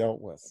got to be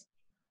dealt with.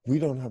 We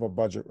don't have a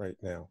budget right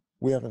now.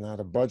 We haven't had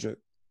a budget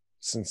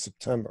since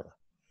September.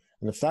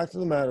 And the fact of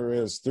the matter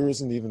is, there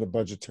isn't even a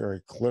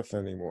budgetary cliff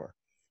anymore.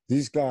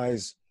 These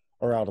guys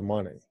are out of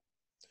money,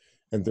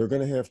 and they're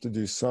going to have to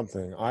do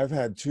something. I've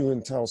had 2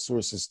 intel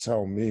sources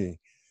tell me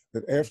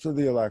that after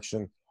the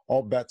election,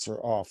 all bets are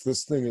off.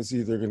 This thing is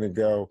either going to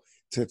go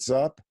tits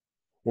up,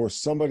 or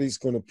somebody's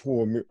going to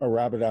pull a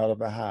rabbit out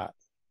of a hat.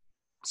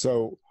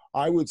 So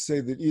I would say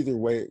that either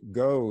way it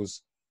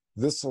goes,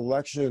 this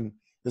election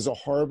is a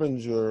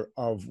harbinger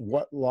of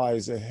what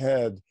lies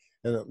ahead,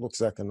 and it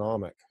looks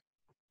economic.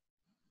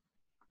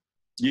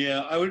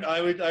 Yeah, I would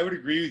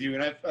agree with you.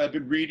 And I've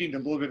been reading a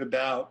little bit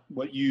about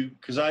what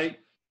because I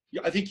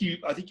think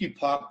you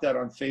popped that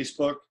on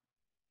Facebook,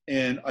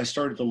 and I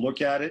started to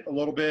look at it a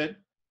little bit.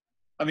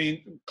 I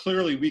mean,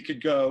 clearly we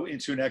could go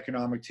into an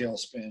economic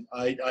tailspin.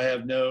 I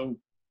have no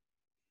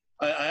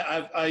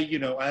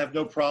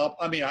problem.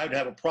 I mean, I'd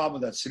have a problem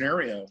with that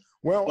scenario.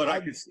 Well, but I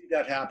could see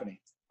that happening.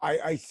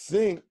 I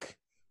think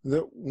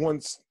that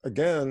once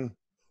again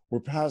we're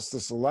past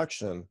this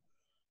election,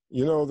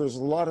 there's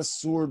a lot of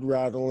sword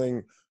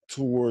rattling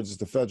towards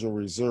the Federal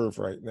Reserve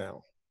right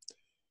now.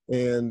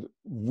 And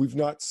we've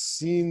not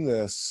seen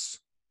this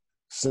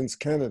since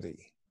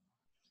Kennedy.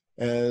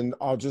 And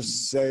I'll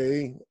just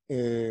say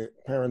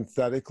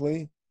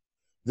parenthetically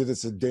that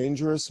it's a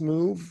dangerous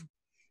move.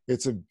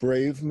 It's a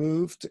brave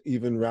move to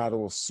even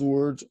rattle a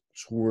sword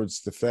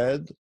towards the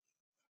Fed.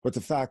 But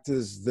the fact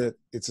is that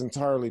it's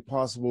entirely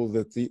possible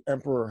that the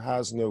emperor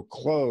has no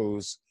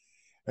clothes,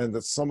 and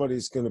that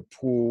somebody's going to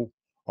pull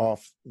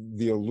off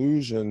the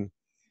illusion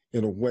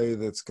in a way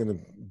that's going to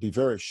be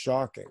very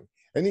shocking.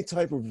 Any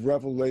type of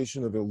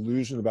revelation of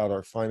illusion about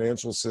our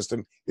financial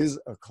system is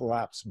a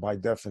collapse by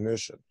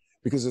definition,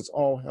 because it's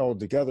all held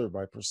together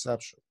by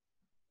perception.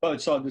 Well,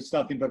 it's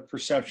nothing but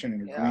perception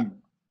and agreement.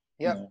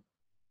 Yep. You know?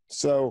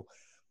 So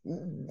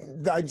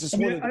I just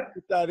wanted to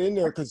put that in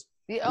there, because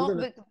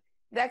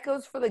that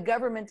goes for the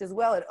government as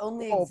well. It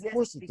only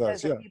exists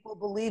because people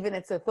believe in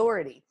its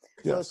authority.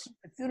 So as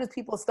soon as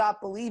people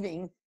stop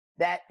believing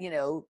that,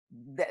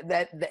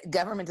 that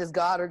government is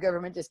God or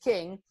government is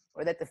king,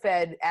 or that the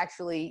Fed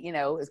actually,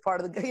 is part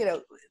of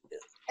the,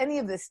 any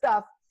of this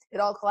stuff, it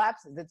all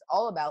collapses. It's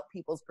all about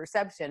people's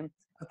perception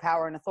of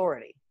power and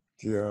authority.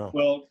 Yeah.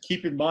 Well,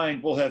 keep in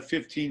mind, we'll have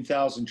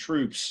 15,000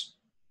 troops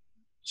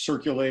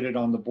circulated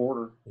on the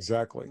border.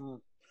 Exactly.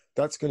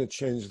 That's going to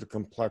change the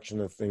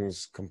complexion of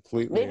things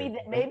completely.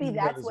 Maybe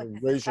that's what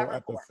this racial is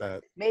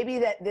epithet. For. Maybe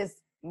that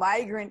this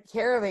migrant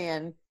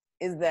caravan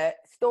is the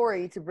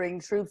story to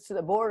bring troops to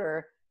the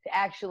border to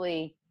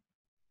actually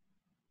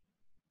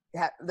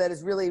that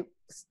is really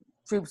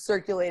troops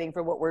circulating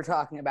for what we're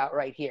talking about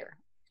right here,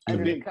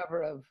 under the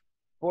cover of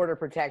border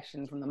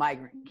protection from the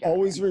migrant caravan.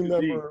 Always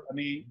remember. I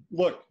mean,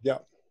 look. Yeah.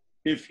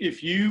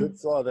 If you good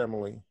thought,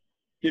 Emily.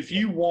 If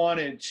you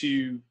wanted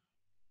to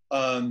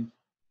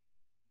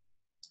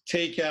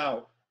take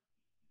out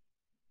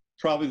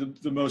probably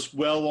the most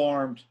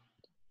well-armed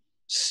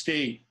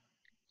state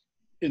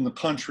in the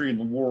country and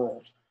the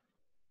world,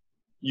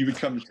 you would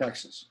come to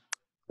Texas.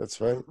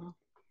 That's right.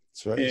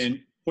 That's right.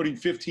 And putting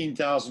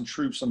 15,000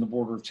 troops on the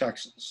border of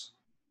Texas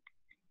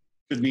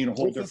could mean a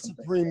whole different thing.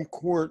 The Supreme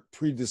Court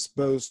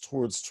predisposed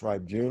towards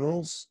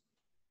tribunals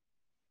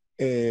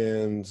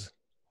and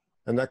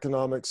an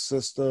economic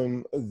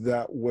system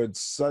that would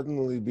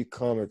suddenly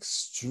become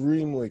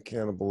extremely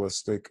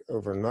cannibalistic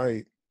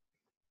overnight.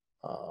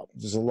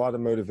 There's a lot of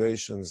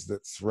motivations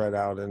that thread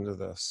out into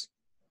this.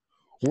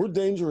 We're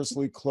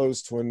dangerously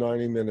close to a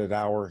 90-minute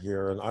hour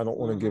here, and I don't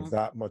want to give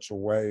that much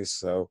away.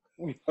 So,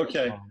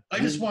 okay, I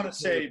just want to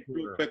say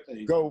real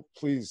quickly. Go,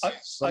 please.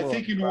 I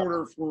think in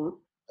order for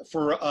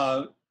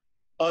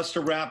us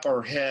to wrap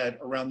our head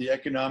around the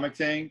economic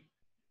thing,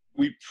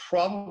 we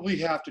probably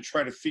have to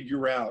try to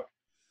figure out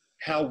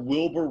how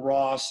Wilbur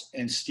Ross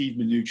and Steve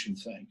Mnuchin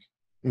think.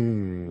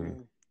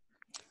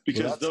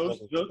 Because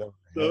those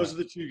are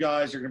the two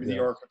guys that are going to be the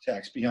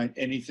architects behind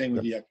anything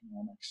with the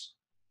economics.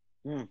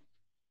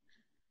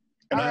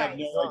 And I have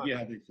no idea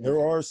how they think.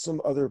 There are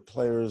some other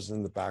players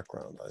in the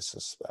background, I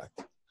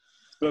suspect.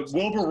 But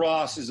Wilbur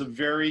Ross is a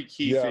very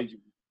key figure.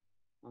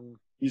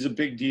 He's a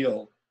big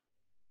deal.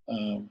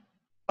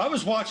 I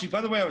was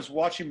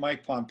watching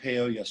Mike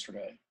Pompeo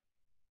yesterday.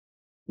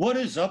 What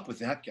is up with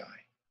that guy?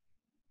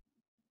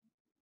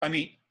 I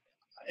mean,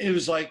 he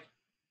was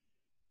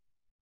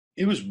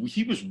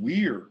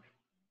weird.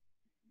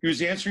 He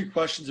was answering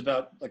questions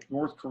about like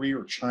North Korea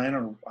or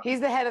China. He's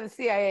the head of the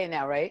CIA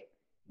now, right?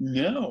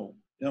 No,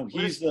 No,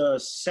 he's the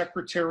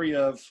Secretary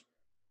of,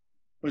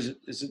 what is it?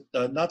 Is it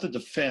not the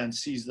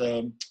Defense? He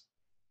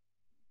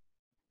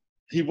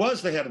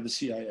was the head of the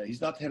CIA.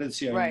 He's not the head of the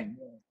CIA Right.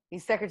 anymore.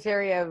 He's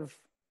Secretary of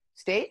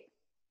State?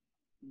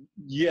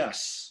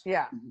 Yes.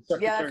 Yeah.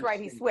 Secretary Yeah, that's of right.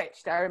 He State.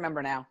 switched. I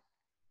remember now.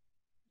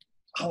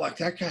 Oh, like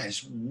that guy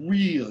is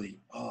really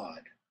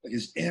odd. Like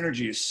his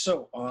energy is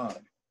so odd.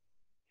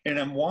 And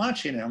I'm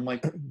watching it. I'm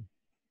like,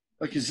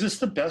 is this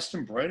the best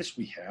and brightest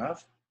we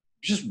have?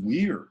 It's just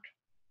weird.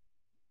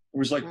 It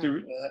was like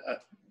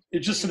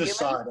it's just an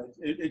aside.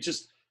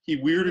 He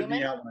weirded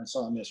me out when I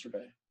saw him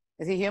yesterday.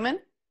 Is he human?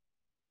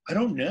 I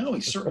don't know.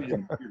 He certainly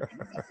didn't weird me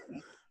out.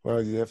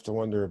 Well, you have to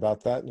wonder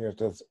about that, and you have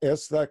to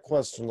ask that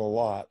question a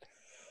lot.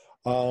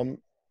 Robert,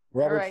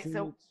 All right,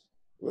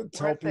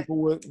 tell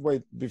people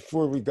wait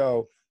before we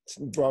go.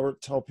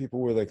 Robert, tell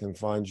people where they can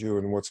find you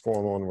and what's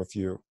going on with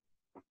you.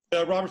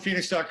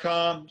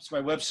 RobertPhoenix.com. It's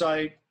my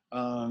website,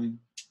 and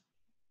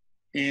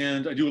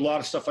I do a lot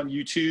of stuff on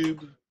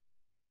YouTube.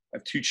 I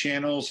have 2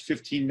 channels: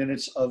 15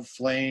 Minutes of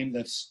Flame.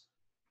 That's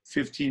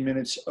 15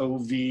 Minutes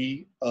OV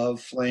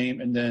of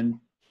Flame, and then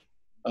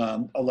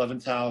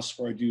 11th House,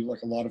 where I do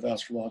like a lot of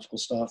astrological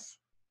stuff.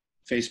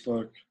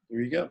 Facebook.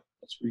 There you go.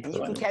 That's where you can You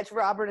find can me. catch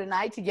Robert and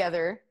I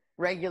together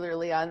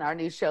regularly on our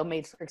new show,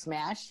 Matrix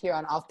Mash, here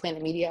on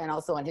OffPlanet Media and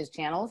also on his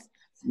channels.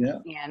 Yeah.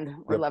 And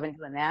we're loving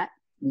doing that.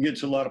 We get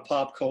to a lot of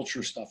pop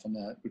culture stuff on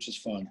that, which is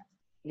fun.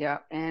 Yeah.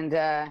 And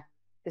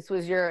this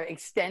was your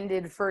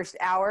extended first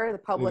hour, the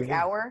public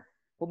hour.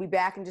 We'll be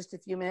back in just a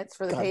few minutes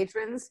for the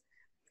patrons.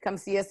 Come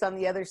see us on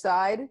the other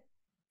side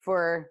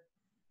for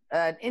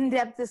an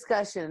in-depth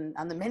discussion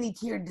on the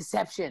many-tiered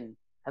deception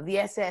of the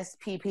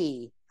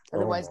SSPP,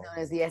 otherwise known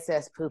as the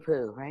SS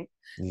poo-poo, right?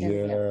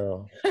 Yeah.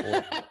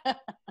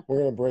 We're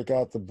going to break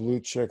out the blue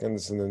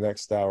chickens in the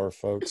next hour,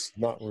 folks.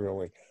 Not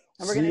really.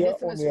 And we're going to do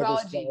some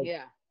astrology,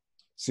 yeah.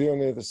 See you on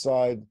the other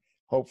side.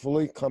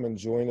 Hopefully, come and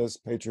join us,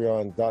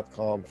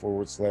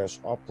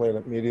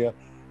 patreon.com/OffPlanet Media.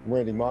 I'm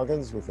Randy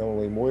Moggins with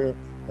Emily Moyer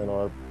and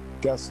our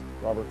guest,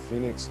 Robert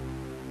Phoenix.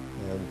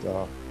 And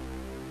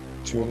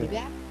tune in. We'll be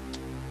back.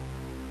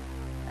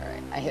 All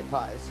right, I hit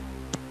pause.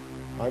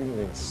 I'm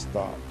going to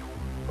stop.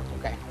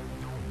 Okay.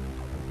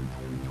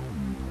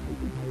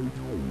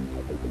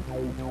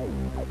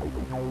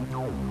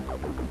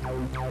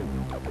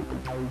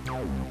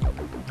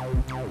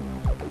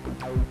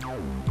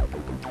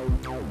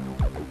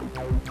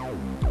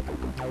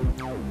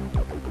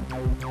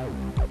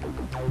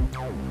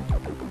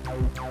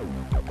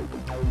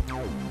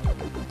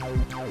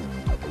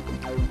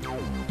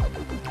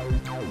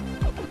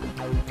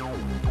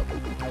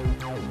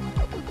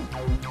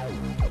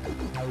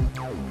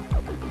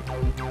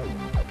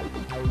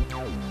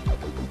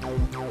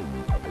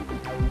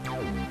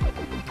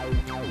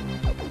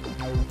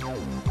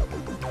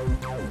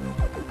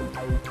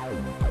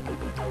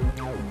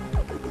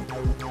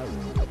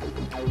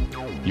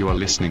 You are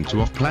listening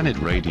to Off Planet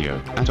Radio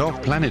at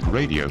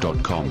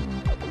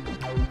offplanetradio.com.